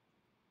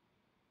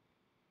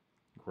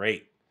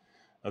 Great.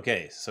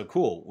 Okay, so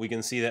cool. We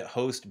can see that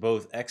host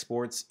both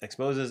exports,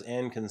 exposes,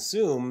 and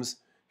consumes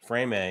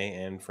frame A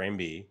and frame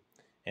B.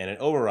 And it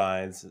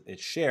overrides,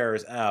 it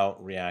shares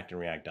out React and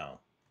React DOM.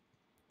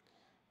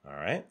 All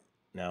right,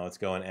 now let's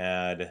go and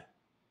add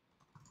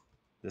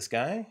this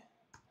guy.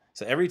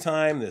 So every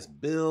time this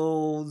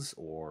builds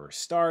or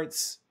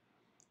starts,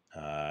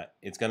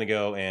 it's going to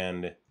go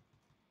and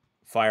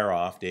fire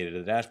off data to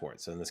the dashboard.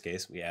 So in this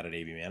case, we added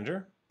AB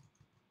Manager.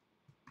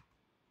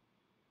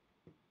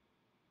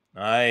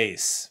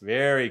 Nice.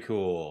 Very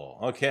cool.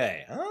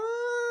 Okay.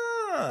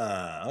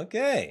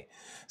 Okay.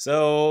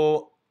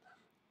 So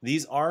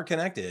these are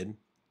connected,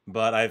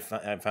 but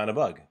I've found a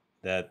bug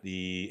that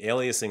the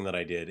aliasing that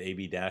I did,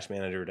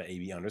 AB-manager to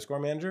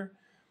AB_manager,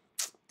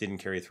 didn't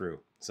carry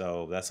through.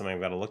 So that's something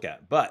I've got to look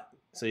at. But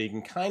so you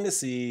can kind of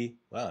see,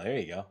 wow, there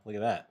you go. Look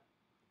at that.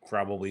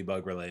 Probably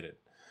bug related.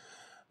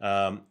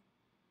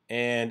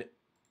 And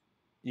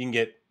you can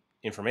get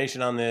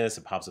information on this.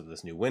 It pops up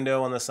this new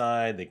window on the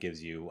side that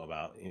gives you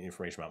about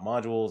information about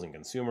modules and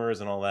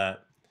consumers and all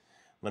that.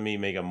 Let me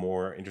make a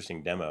more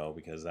interesting demo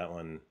because that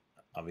one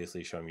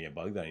obviously showing me a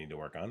bug that I need to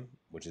work on,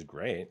 which is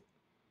great.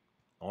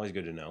 Always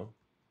good to know.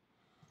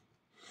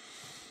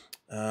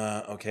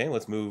 Okay,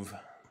 let's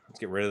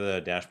get rid of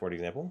the dashboard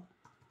example.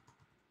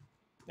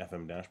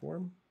 FM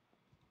dashboard.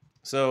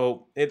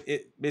 So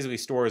it basically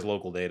stores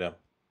local data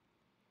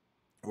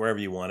wherever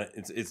you want it.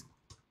 It's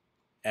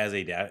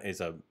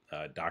a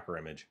Docker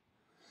image.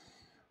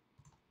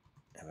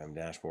 FM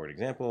dashboard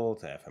example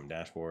to FM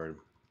dashboard,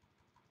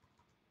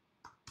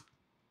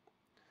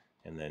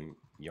 and then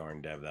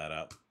yarn dev that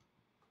up.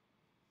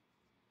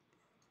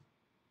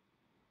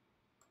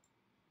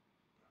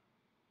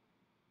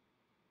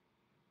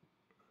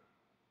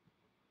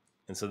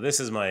 And so this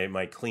is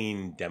my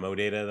clean demo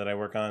data that I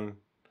work on.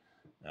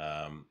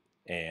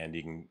 And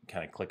you can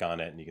kind of click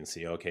on it and you can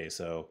see, okay,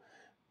 so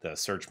the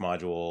search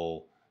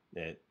module,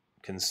 it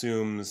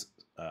consumes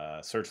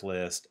search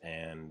list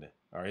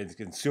or it's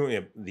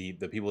consuming the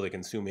people that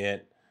consume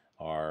it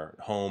are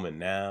home and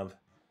nav,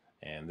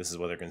 and this is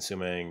what they're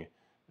consuming.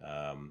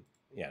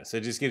 Yeah, so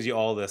it just gives you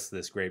all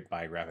this great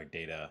biographic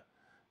data,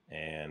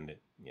 and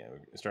you know,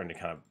 we're starting to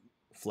kind of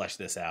flesh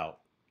this out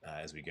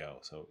as we go.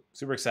 So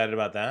super excited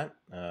about that.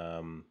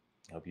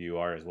 Hope you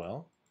are as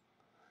well.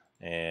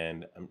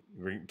 And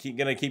we're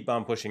going to keep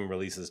on pushing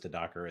releases to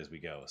Docker as we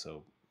go.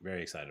 So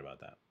very excited about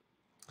that.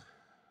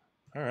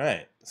 All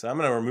right, so I'm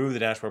going to remove the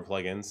dashboard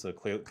plugin. So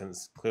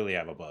clearly I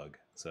have a bug.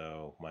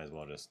 So might as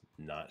well just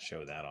not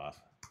show that off.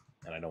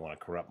 And I don't want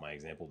to corrupt my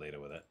example data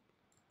with it.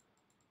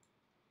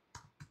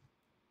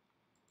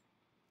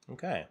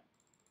 Okay.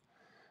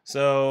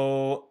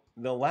 So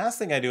the last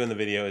thing I do in the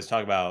video is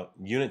talk about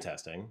unit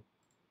testing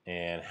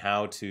and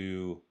how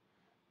to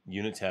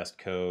unit test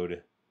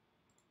code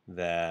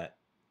that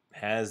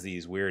has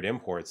these weird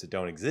imports that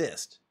don't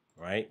exist,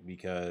 right?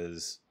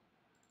 Because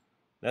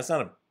that's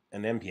not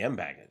an NPM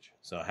package.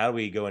 So how do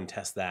we go and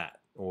test that?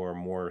 Or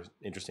more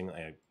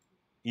interestingly,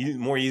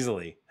 more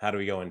easily, how do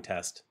we go and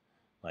test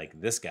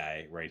like this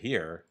guy right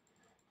here?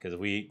 Because if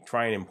we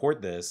try and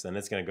import this, then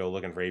it's going to go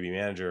looking for AB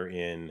Manager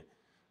in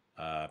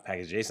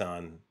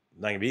package.json,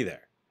 not going to be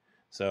there.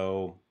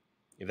 So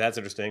if that's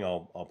interesting,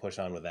 I'll push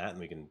on with that and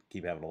we can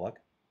keep having a look.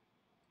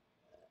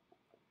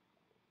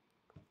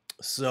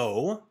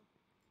 So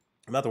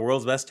I'm not the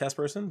world's best test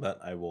person, but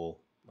I'll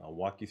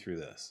walk you through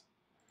this.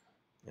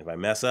 If I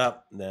mess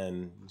up,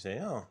 then you say,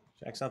 oh,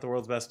 Jack's not the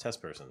world's best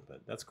test person,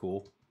 but that's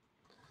cool.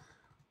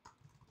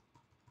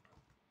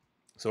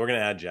 So we're going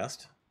to add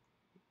jest.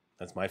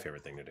 That's my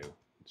favorite thing to do.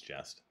 It's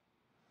jest.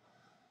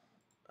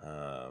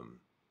 And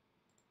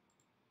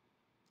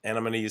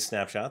I'm going to use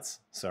snapshots.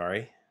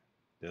 Sorry.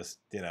 Just,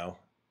 you know,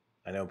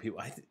 I know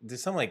people,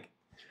 there's some like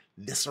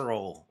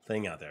visceral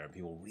thing out there.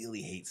 People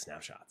really hate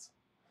snapshots.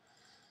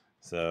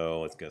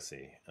 So let's go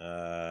see.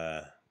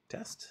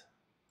 Test.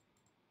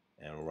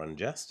 And we'll run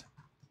jest.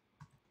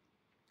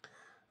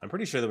 I'm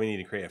pretty sure that we need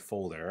to create a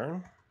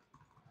folder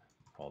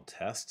called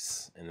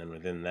tests. And then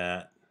within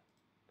that,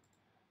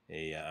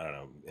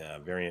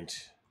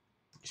 variant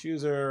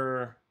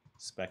chooser,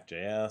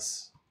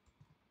 spec.js.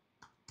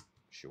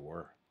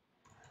 Sure.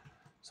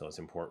 So let's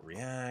import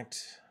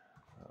React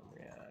from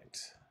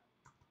React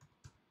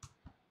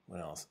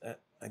what else?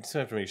 I just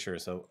have to make sure.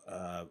 So,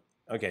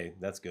 okay,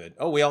 that's good.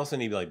 Oh, we also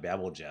need like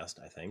Babel Jest,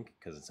 I think,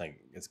 because it's like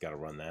it's got to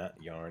run that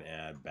yarn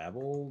add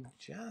Babel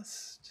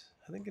Jest.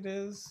 I think it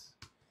is.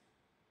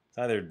 It's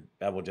either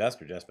Babel Jest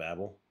or Jest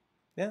Babel.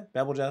 Yeah,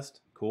 Babel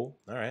Jest. Cool.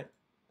 All right.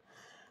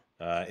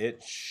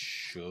 It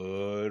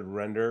should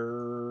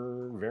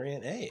render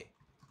variant A.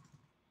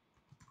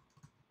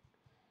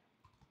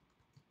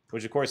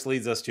 Which, of course,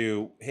 leads us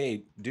to,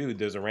 hey, dude,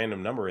 there's a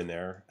random number in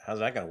there. How's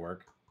that going to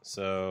work?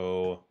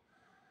 So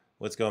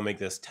let's go and make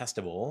this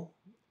testable.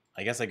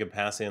 I guess I could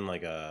pass in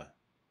like a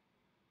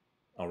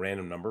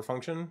random number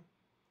function.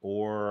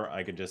 Or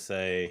I could just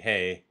say,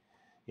 hey,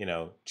 you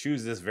know,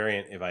 choose this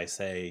variant if I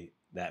say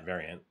that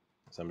variant.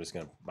 So I'm just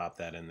going to pop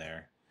that in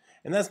there.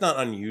 And that's not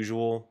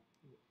unusual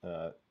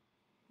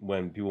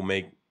when people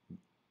make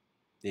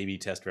A/B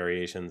test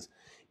variations.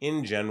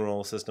 In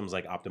general, systems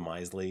like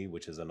Optimizely,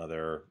 which is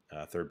another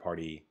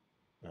third-party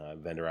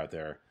vendor out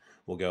there,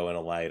 will go and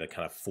allow you to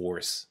kind of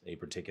force a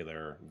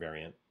particular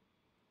variant.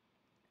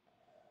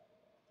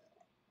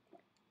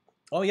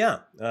 Oh yeah,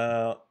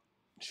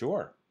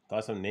 sure.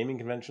 Thoughts on naming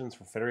conventions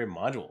for federated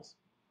modules?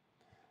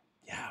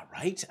 Yeah,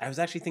 right. I was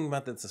actually thinking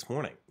about this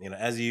morning. You know,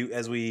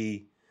 as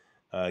we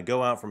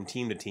go out from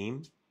team to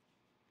team.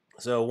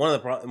 So one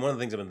of the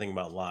things I've been thinking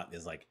about a lot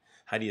is like,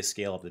 how do you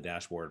scale up the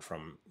dashboard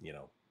from, you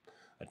know,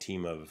 a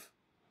team of,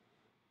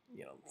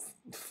 you know,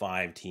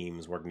 5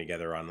 teams working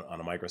together on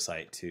a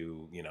microsite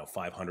to, you know,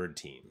 500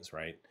 teams,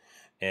 right?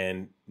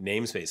 And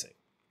namespacing,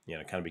 you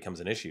know, kind of becomes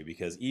an issue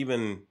because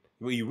even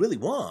what you really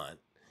want,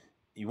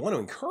 you want to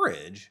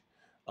encourage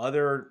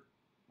other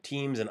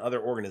teams and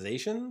other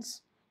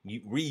organizations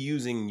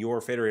reusing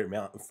your federated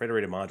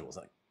modules.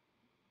 Like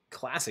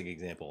classic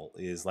example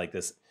is like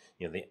this,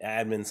 you know, the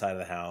admin side of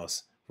the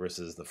house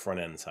versus the front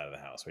end side of the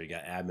house, where you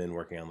got admin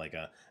working on like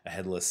a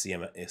headless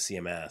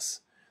CMS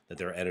that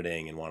they're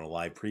editing and want a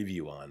live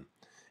preview on.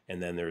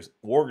 And then there's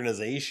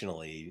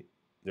organizationally,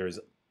 there's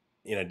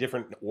in a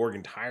different org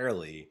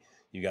entirely,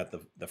 you got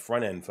the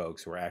front end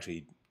folks who are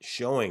actually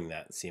showing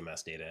that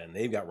CMS data, and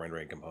they've got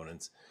rendering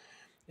components.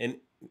 And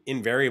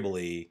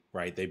invariably,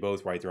 right, they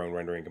both write their own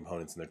rendering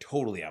components, and they're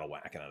totally out of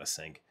whack and out of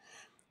sync.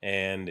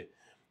 And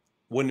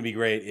wouldn't it be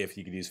great if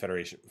you could use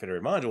federated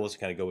modules to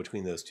kind of go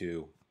between those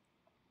two?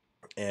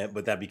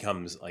 But that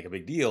becomes like a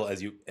big deal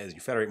as you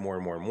federate more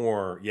and more and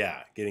more.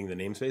 Yeah, getting the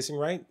namespacing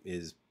right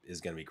is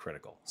going to be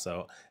critical.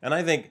 So, and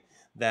I think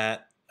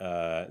that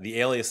the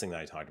aliasing that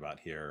I talked about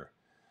here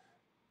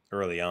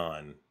early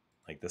on,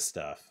 like this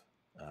stuff,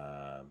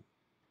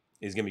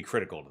 is going to be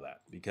critical to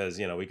that, because,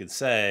 you know, we could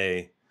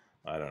say,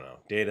 I don't know,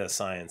 data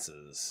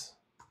sciences,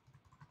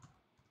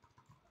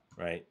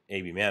 right,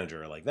 AB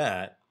manager like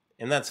that,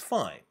 and that's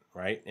fine,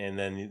 right? And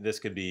then this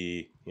could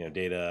be, you know,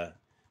 data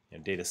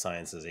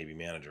sciences AB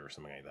manager or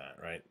something like that,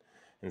 right?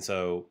 And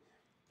so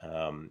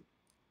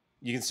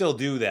you can still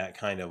do that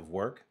kind of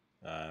work.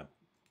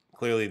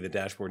 Clearly, the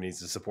dashboard needs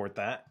to support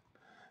that.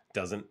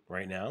 Doesn't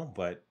right now,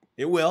 but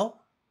it will.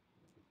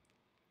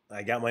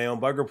 I got my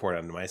own bug report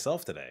onto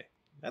myself today.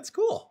 That's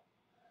cool.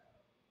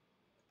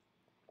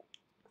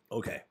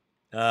 Okay.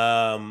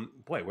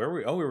 Boy, where were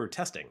we? Oh, we were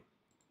testing.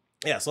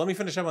 Yeah, so let me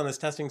finish up on this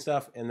testing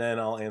stuff, and then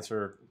I'll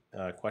answer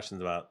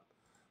questions about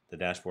the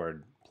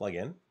dashboard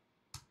plugin,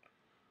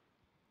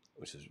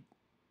 which is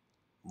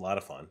a lot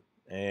of fun.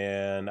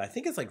 And I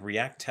think it's like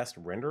React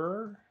Test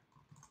Renderer.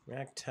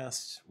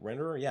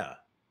 Yeah.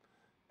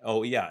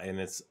 Oh yeah, and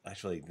it's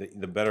actually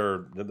the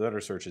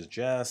better search is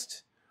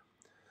just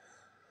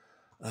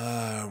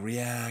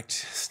React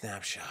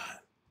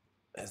Snapshot,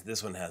 as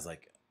this one has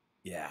like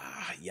yeah.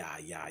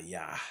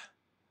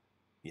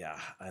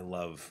 I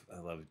love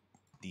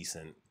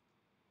decent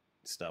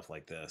stuff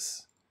like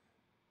this.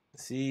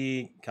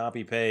 See,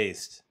 copy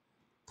paste.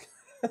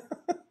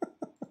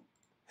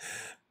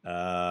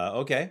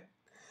 Okay,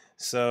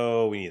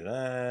 so we need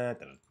that.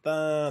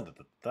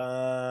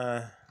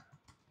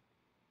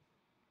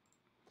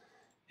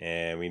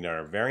 And we need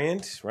our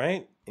variant,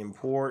 right?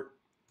 Import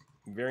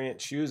variant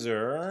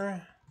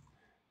chooser,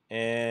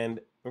 and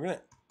we're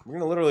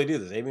gonna literally do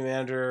this. AB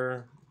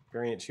manager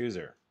variant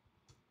chooser,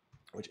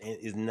 which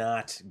is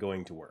not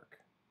going to work.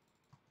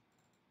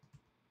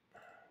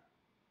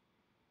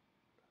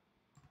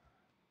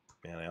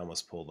 Man, I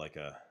almost pulled like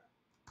a,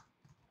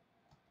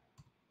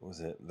 what was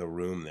it? The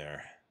Room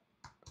there.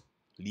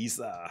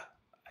 Lisa,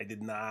 I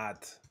did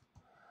not.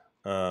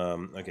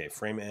 Okay,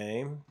 frame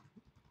A.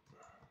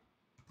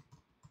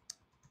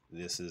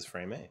 This is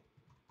frame A.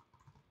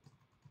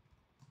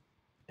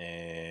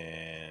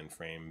 And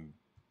frame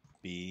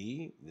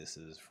B, this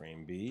is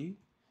frame B.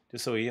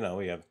 Just so you know,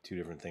 we have 2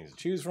 different things to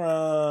choose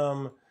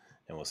from.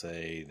 And we'll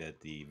say that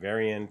the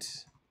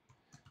variant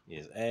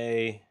is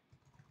A.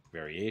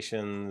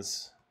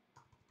 Variations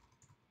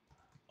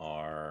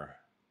are,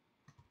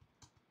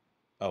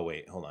 oh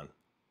wait, hold on.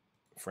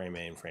 Frame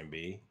A and frame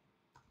B.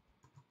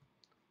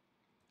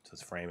 So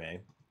it's frame A.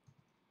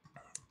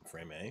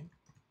 Frame A.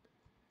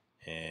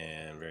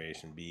 And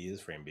variation B is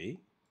frame B.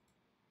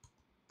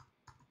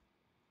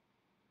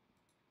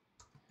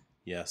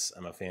 Yes,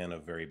 I'm a fan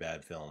of very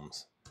bad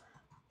films.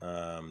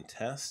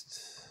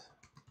 test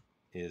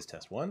is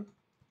test1.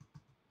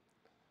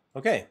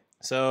 Okay,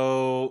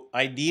 so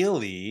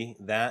ideally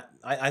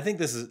I think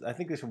this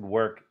would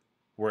work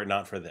were it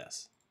not for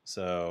this.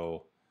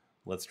 So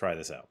let's try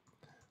this out.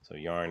 So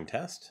yarn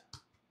test.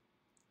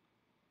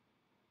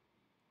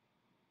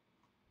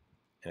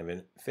 And if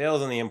it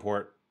fails on the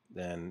import,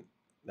 then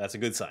that's a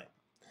good sign.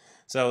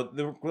 So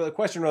the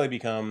question really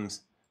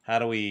becomes, how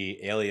do we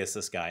alias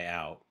this guy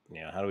out?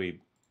 How do we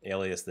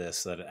alias this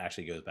so that it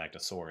actually goes back to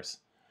source?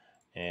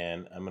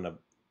 And I'm going to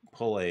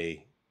pull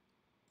a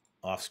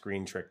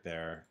off-screen trick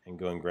there and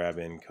go and grab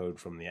in code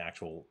from the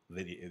actual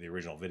video, the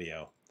original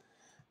video.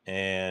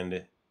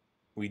 And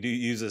we do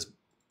use this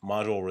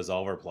module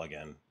resolver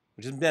plugin,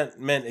 which is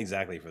meant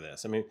exactly for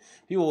this. I mean,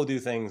 people will do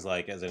things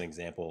like, as an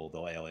example,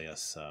 they'll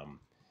alias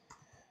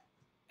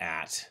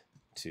at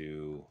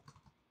to,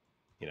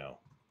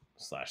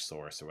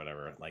 /source or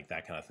whatever, like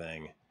that kind of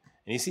thing.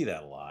 And you see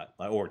that a lot.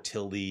 Or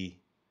tilde,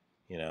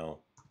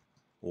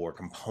 or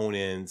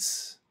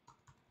components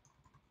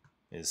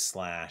is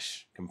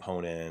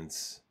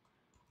 /components.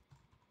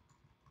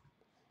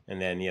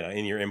 And then,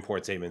 in your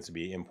import statements would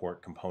be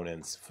import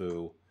components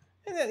foo.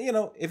 And then,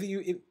 if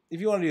you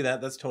want to do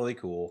that, that's totally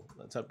cool.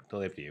 That's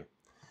totally up to you.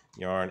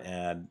 Yarn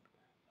add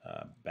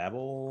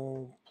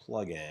Babel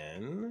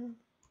plugin.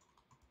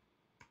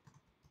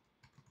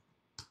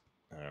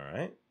 All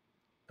right.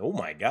 Oh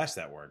my gosh,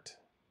 that worked.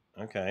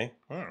 Okay.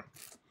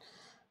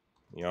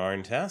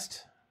 Yarn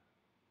test.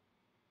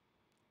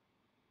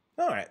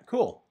 All right,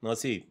 cool.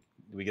 Let's see.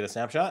 Do we get a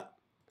snapshot?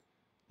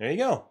 There you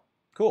go.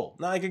 Cool.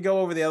 Now I could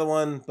go over the other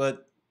one,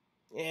 but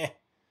in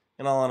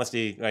all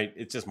honesty, right,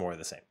 it's just more of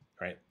the same,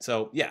 right?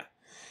 So yeah.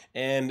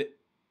 And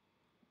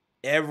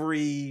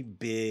every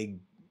big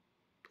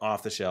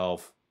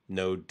off-the-shelf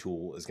node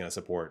tool is going to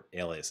support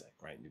aliasing,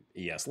 right?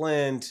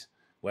 ESLint,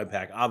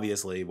 Webpack,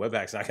 obviously.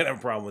 Webpack's not going to have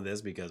a problem with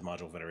this because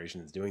Module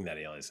Federation is doing that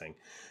aliasing.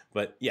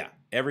 But yeah,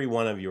 every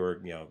one of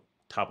your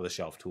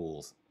top-of-the-shelf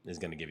tools is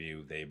going to give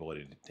you the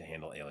ability to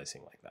handle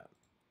aliasing like that.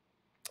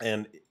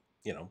 And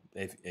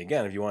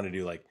if you want to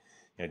do like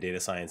data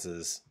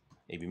sciences,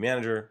 AB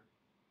Manager,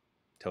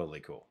 totally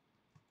cool.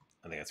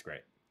 I think that's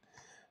great.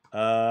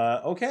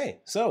 Okay,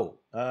 so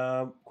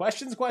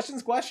questions.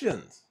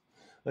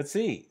 Let's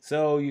see.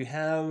 So you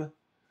have,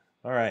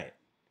 all right.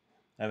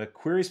 I have a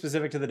query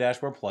specific to the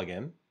dashboard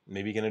plugin.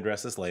 Maybe you can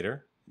address this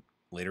later.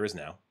 Later is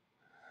now.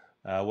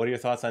 What are your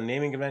thoughts on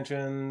naming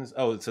conventions?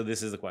 Oh, so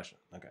this is the question.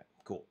 Okay,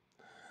 cool.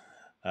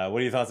 What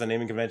are your thoughts on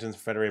naming conventions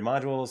for federated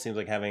modules? Seems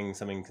like having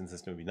something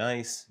consistent would be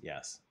nice.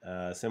 Yes.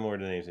 Similar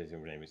to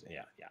namespace.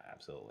 Yeah,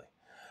 absolutely.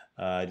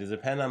 Does it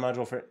depend on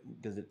module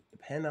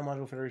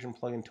federation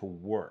plugin to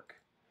work?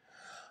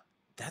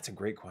 That's a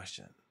great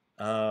question.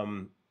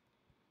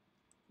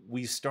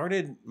 We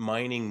started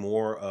mining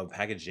more of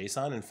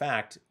package.json. In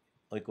fact,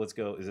 let's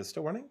go. Is it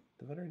still running,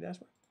 the federated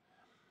dashboard?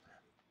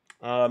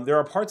 There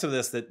are parts of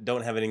this that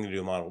don't have anything to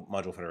do with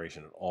module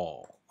federation at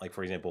all. Like,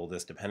 for example,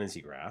 this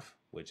dependency graph,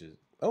 which is,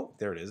 oh,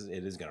 there it is.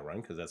 It is going to run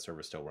because that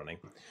server's still running.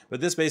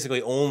 But this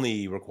basically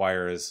only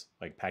requires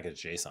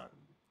package.json.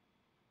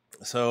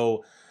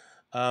 So,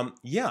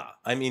 yeah,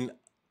 I mean,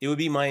 it would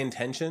be my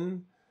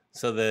intention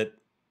so that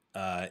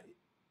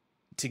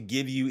to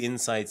give you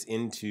insights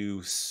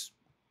into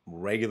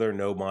regular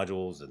node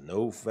modules and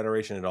no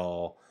federation at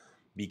all,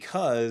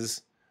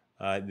 because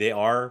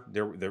they're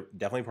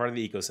definitely part of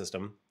the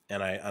ecosystem,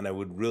 and I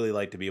would really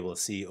like to be able to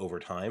see over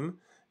time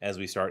as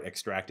we start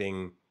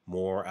extracting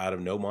more out of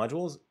node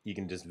modules. You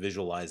can just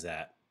visualize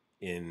that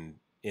in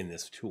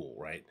this tool,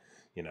 right?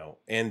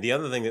 And the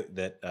other thing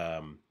that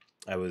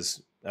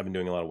I've been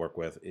doing a lot of work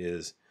with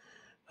is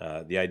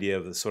the idea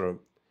of the sort of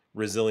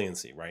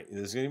resiliency, right?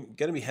 There's going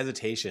to be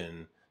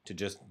hesitation to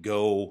just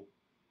go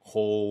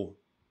whole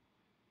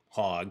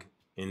hog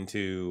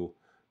into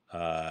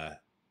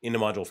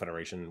module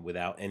federation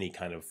without any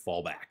kind of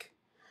fallback.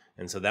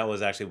 And so that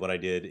was actually what I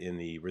did in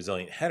the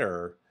resilient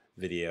header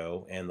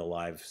video and the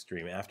live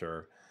stream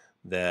after,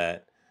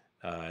 that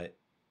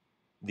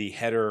the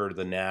header,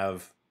 the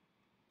nav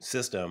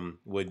system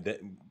would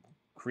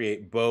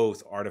create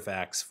both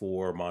artifacts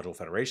for module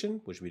federation,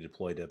 which we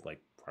deployed to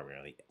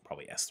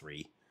probably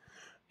S3,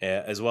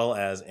 as well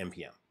as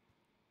NPM.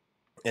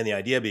 And the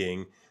idea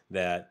being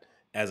that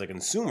as a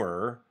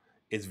consumer,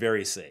 it's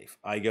very safe.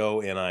 I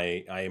go and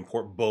I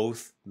import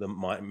both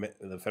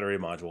the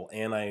federated module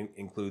and I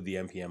include the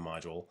NPM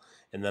module,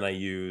 and then I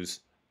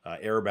use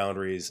error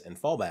boundaries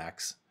and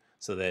fallbacks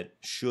so that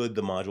should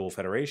the module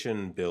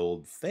federation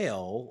build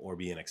fail or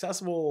be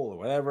inaccessible or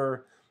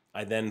whatever,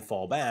 I then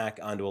fall back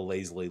onto a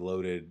lazily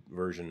loaded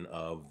version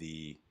of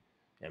the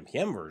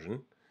NPM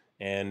version.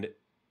 And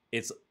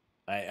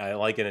I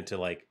liken it to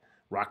like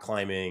rock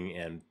climbing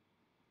and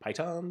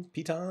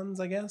pitons,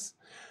 I guess,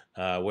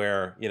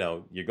 where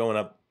you're going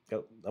up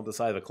the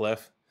side of a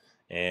cliff,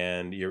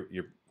 and you're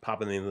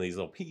popping in these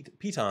little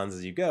pitons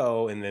as you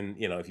go, and then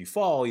if you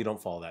fall, you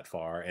don't fall that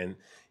far, and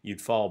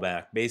you'd fall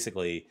back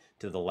basically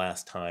to the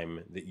last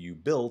time that you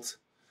built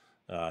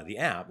the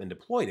app and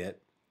deployed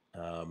it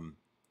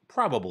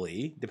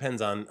probably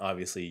depends on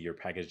obviously your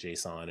package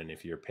JSON and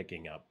if you're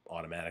picking up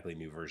automatically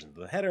new versions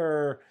of the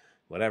header,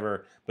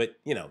 whatever. But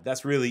you know,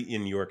 that's really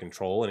in your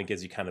control, and it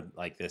gives you kind of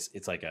like this.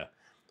 It's like a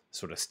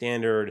sort of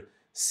standard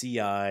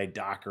CI,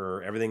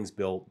 Docker, everything's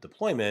built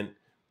deployment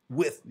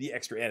with the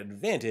extra added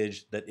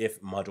advantage that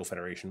if module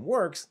federation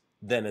works,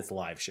 then it's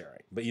live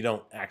sharing. But you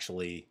don't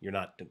actually, you're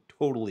not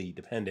totally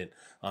dependent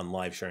on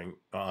live sharing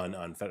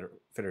on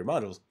federated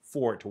modules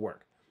for it to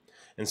work.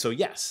 And so,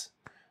 yes,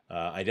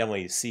 I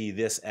definitely see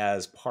this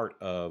as part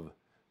of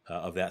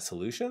that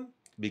solution,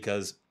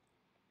 because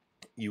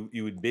you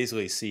would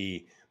basically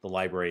see the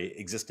library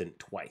existent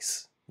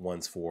twice,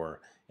 once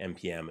for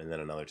NPM and then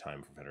another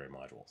time for federated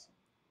modules.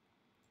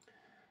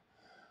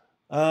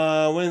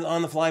 When is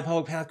on-the-fly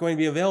public path going to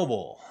be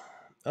available?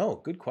 Oh,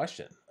 good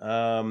question.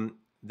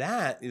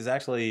 That is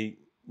actually,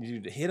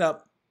 you hit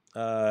up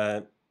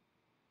Scripted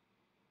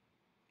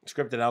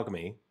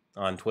Alchemy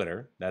on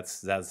Twitter.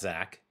 That's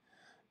Zach,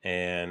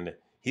 and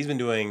he's been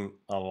doing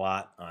a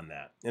lot on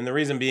that. And the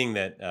reason being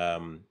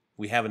that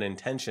we have an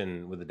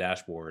intention with the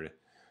dashboard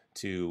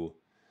to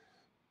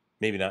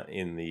maybe not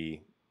in the,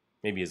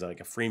 maybe as like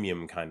a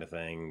freemium kind of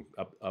thing,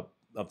 up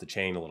the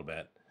chain a little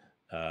bit,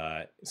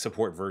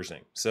 support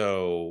versioning.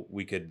 So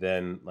we could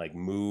then like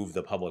move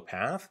the public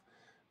path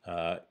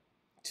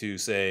to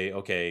say,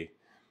 okay,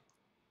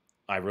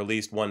 I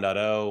released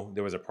 1.0,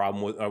 there was a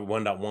problem with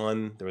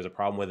 1.1, there was a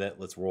problem with it,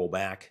 let's roll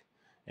back.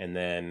 And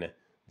then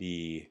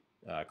the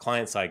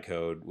client side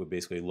code would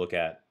basically look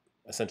at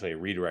essentially a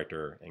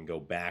redirector and go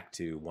back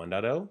to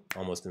 1.0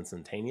 almost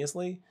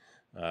instantaneously,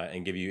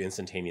 and give you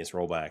instantaneous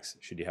rollbacks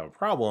should you have a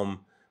problem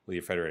with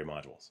your federated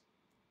modules.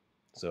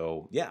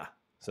 So yeah,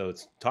 so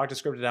it's talk to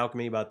Scripted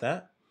Alchemy about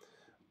that.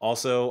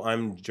 Also,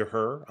 I'm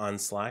Jahur on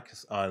Slack,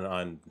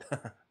 on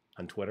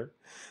Twitter.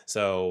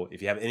 So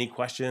if you have any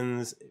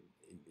questions,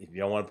 if you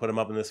don't want to put them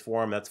up in this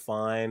forum, that's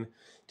fine.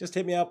 Just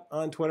hit me up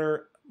on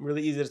Twitter.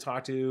 Really easy to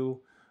talk to.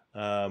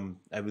 I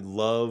would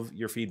love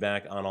your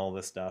feedback on all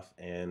this stuff,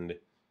 and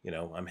you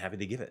know, I'm happy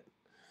to give it.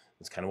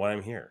 That's kind of why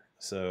I'm here.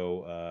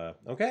 So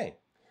okay,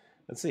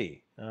 let's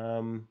see.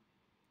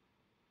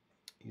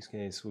 Use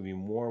case will be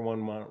more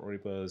one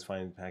repos.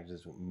 Find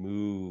packages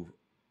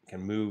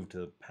can move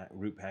to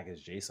root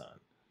package JSON.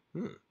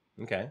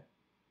 Okay,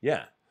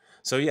 yeah.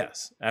 So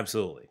yes,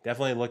 absolutely,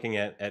 definitely looking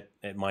at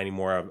mining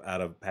more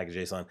out of package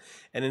JSON.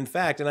 And in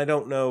fact, and I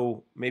don't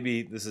know,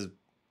 maybe this is,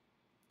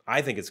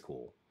 I think it's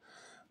cool.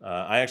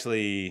 I've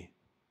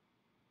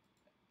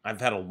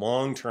had a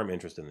long-term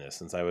interest in this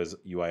since I was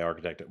UI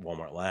architect at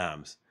Walmart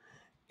Labs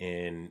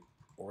in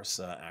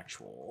Orsa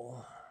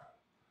Actual.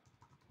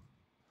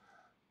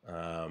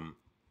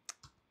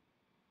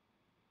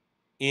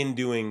 In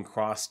doing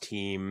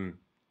cross-team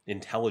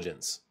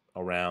intelligence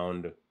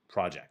around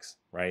projects,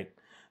 right?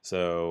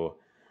 So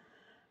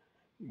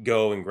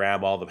go and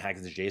grab all the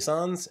package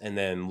JSONs and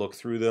then look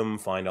through them,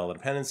 find all the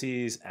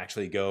dependencies,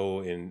 actually go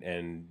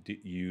and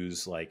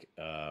use like,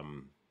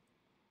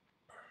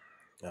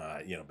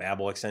 you know,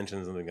 Babel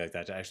extensions and things like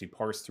that to actually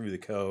parse through the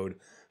code,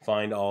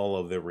 find all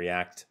of the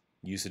React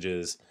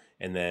usages,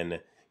 and then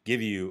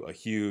give you a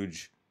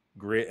huge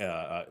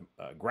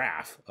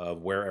graph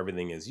of where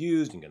everything is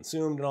used and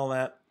consumed and all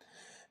that.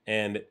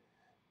 And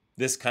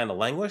this kind of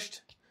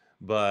languished,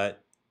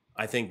 but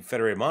I think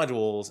federated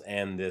modules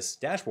and this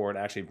dashboard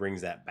actually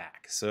brings that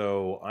back.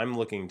 So I'm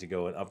looking to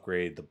go and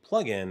upgrade the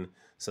plugin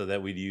so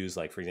that we'd use,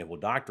 like, for example,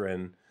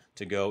 Doctrine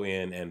to go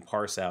in and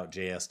parse out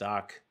JS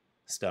doc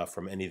stuff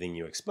from anything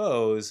you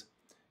expose.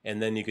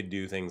 And then you could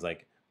do things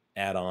like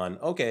add on,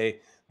 okay,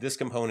 this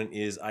component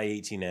is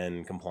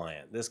I18N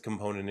compliant. This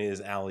component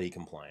is ALI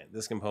compliant.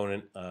 This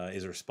component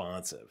is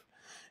responsive.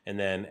 And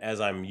then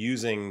as I'm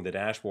using the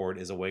dashboard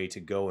as a way to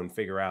go and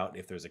figure out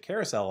if there's a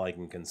carousel I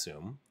can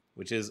consume,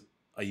 which is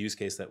a use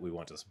case that we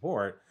want to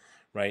support,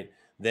 right?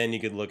 Then you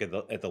could look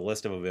at the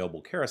list of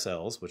available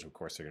carousels, which of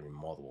course are going to be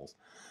multiples,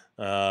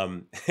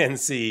 and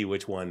see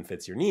which one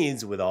fits your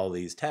needs with all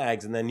these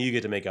tags. And then you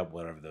get to make up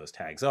whatever those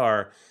tags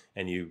are,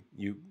 and you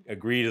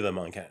agree to them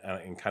on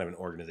in kind of an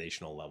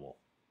organizational level.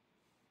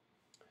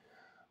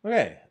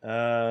 Okay,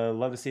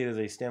 love to see it as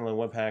a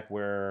standalone Webpack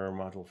where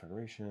module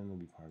federation will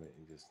be part of it,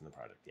 exists in the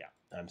project. Yeah,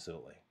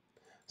 absolutely.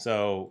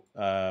 So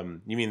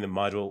you mean the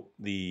module,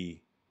 the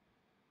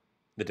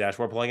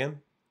dashboard plugin?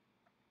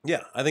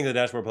 Yeah, I think the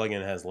dashboard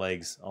plugin has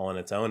legs all on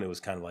its own. It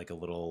was kind of like a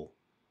little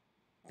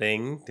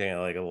thing,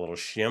 like a little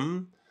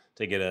shim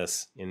to get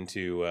us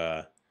into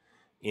the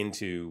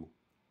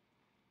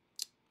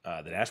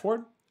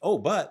dashboard. Oh,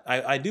 but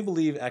I do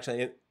believe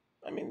actually,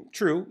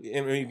 true.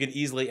 I mean, you could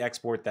easily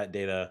export that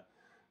data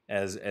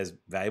as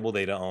valuable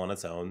data all on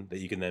its own that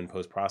you can then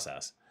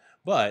post-process.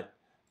 But,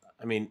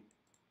 I mean,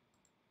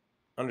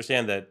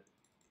 understand that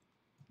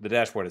the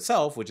dashboard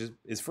itself, which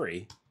is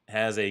free,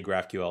 has a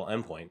GraphQL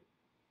endpoint.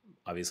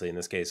 Obviously, in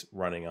this case,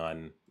 running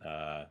on,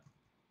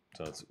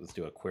 so let's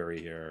do a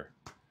query here.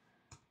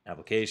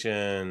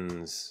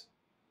 Applications,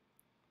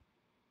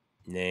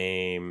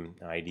 name,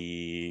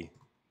 ID,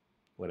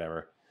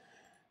 whatever,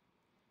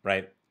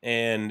 right?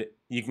 And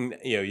you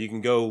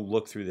can go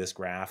look through this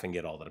graph and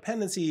get all the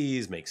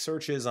dependencies, make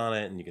searches on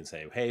it, and you can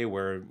say, hey,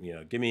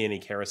 give me any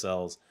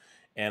carousels,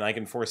 and I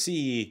can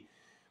foresee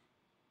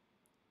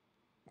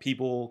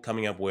people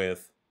coming up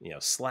with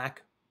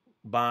Slack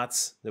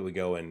bots that would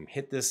go and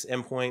hit this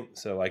endpoint.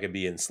 So I could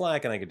be in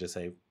Slack and I could just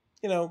say,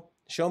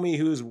 show me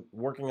who's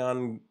working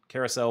on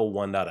carousel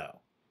 1.0,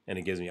 and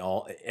it gives me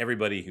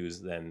everybody who's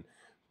then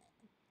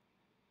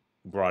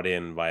brought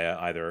in via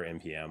either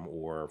npm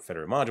or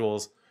Federated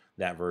Modules,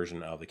 that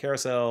version of the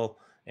carousel,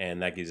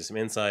 and that gives you some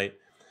insight.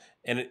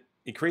 And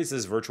it creates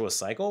this virtuous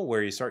cycle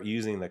where you start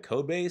using the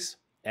code base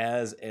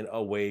as a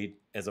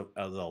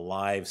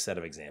live set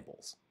of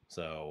examples.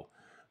 So,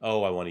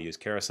 I want to use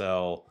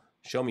carousel.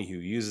 Show me who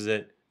uses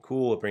it.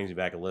 Cool. It brings me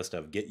back a list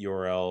of Git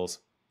URLs,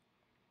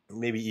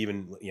 maybe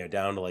even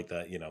down to like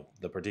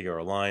the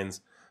particular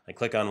lines. I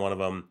click on one of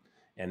them,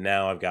 and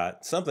now I've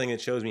got something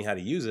that shows me how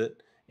to use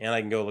it, and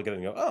I can go look at it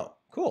and go, oh,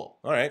 cool.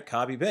 All right,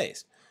 copy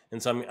paste.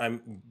 And so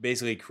I'm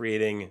basically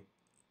creating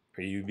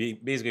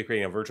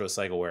a virtuous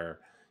cycle where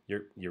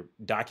you're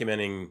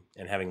documenting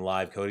and having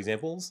live code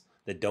examples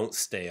that don't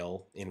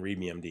stale in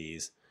README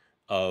MDs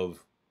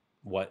of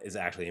what is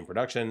actually in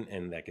production,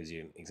 and that gives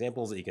you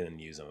examples that you can then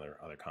use in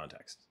other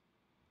contexts.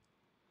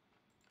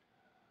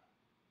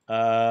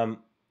 I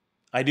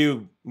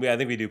think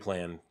we do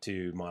plan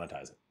to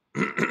monetize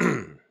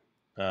it.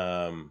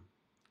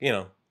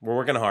 We're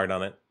working hard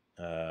on it.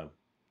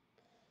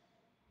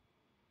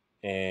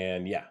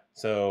 And yeah,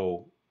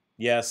 so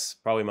yes,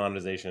 probably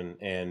monetization,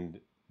 and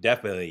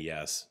definitely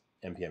yes,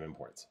 NPM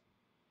imports.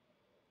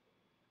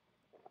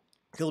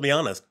 Because to be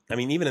honest, I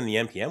mean, even in the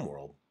NPM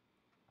world,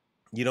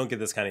 you don't get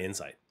this kind of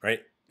insight,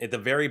 right? At the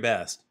very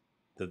best,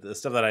 the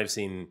stuff that I've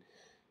seen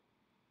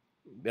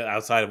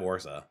outside of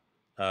Orsa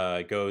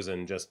goes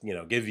and just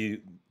gives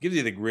you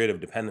the grid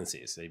of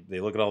dependencies. They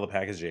look at all the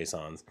package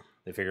JSONs.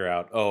 They figure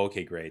out, oh,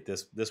 okay, great.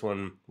 This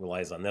one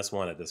relies on this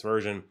one at this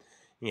version.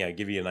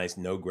 Give you a nice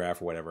node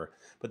graph or whatever.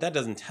 But that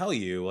doesn't tell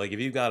you, like, if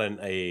you've got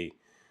a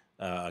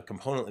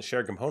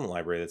shared component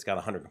library that's got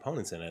 100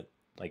 components in it,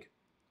 like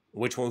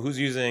who's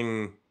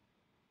using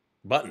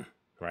button,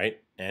 right?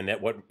 And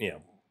at what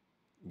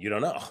you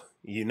don't know.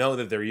 You know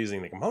that they're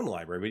using the component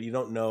library, but you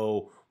don't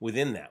know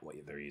within that what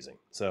they're using.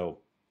 So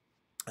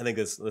I think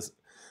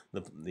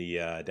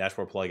the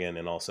dashboard plugin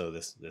and also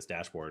this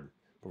dashboard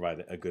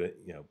provide a good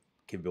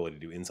capability to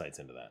do insights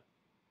into that.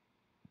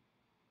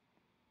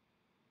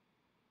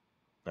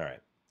 All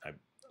right,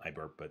 I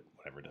burp, but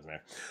whatever, it doesn't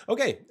matter.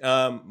 Okay,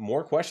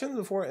 more questions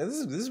before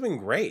this has been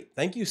great.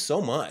 Thank you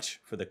so much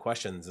for the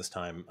questions this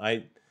time.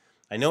 I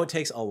know it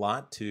takes a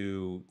lot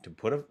to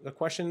put a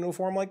question into a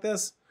form like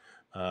this,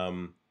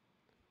 and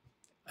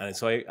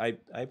so I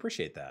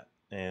appreciate that,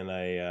 and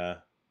I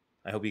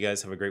hope you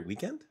guys have a great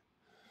weekend.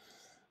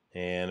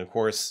 And of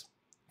course,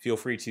 feel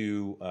free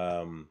to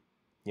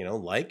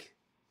like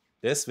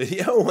this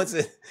video once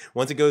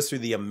it goes through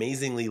the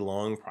amazingly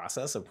long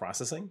process of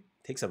processing.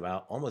 It takes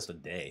about almost a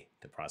day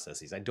to process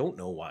these. I don't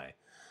know why.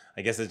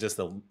 I guess it's just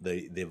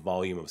the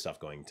volume of stuff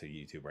going to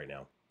YouTube right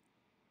now.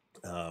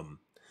 And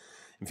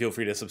feel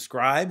free to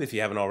subscribe if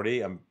you haven't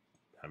already. I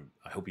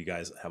hope you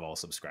guys have all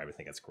subscribed. I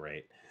think that's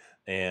great.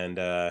 And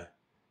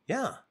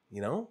yeah,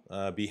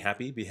 be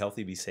happy, be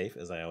healthy, be safe,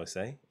 as I always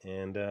say.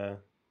 And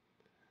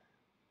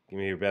give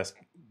me your best.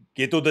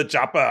 Get to the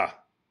chopper.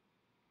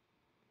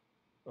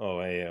 Oh,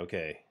 hey,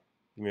 okay.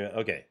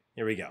 Okay,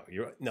 here we go.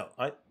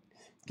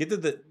 Get to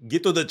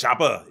the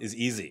chopper is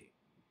easy.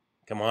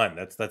 Come on,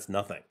 that's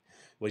nothing.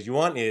 What you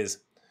want is,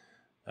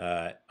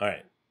 all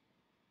right.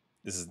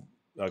 This is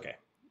okay.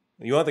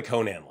 You want the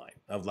Conan line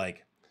of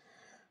like,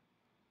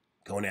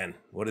 Conan,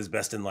 what is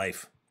best in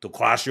life? To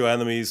crush your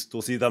enemies,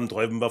 to see them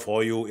driven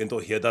before you, and to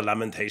hear the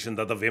lamentations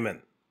of the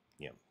women.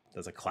 Yeah,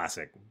 that's a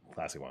classic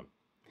one.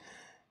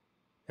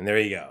 And there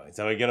you go.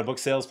 So we get a book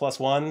sales +1.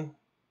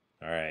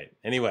 All right.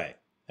 Anyway,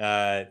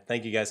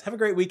 thank you guys. Have a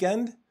great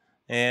weekend.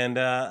 And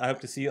I hope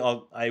to see you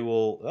all.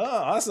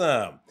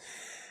 Awesome.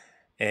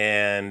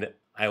 And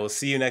I will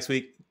see you next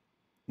week.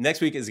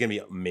 Next week is going to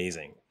be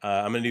amazing.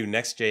 I'm going to do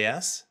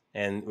Next.js,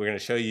 and we're going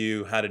to show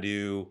you how to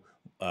do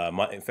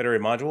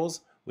Federated Modules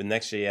with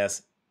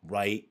Next.js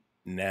right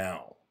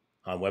now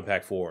on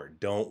Webpack 4.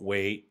 Don't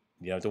wait.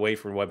 You don't have to wait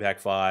for Webpack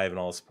 5 and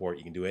all the support.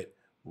 You can do it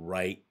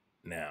right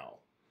now.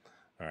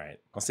 All right.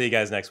 I'll see you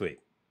guys next week.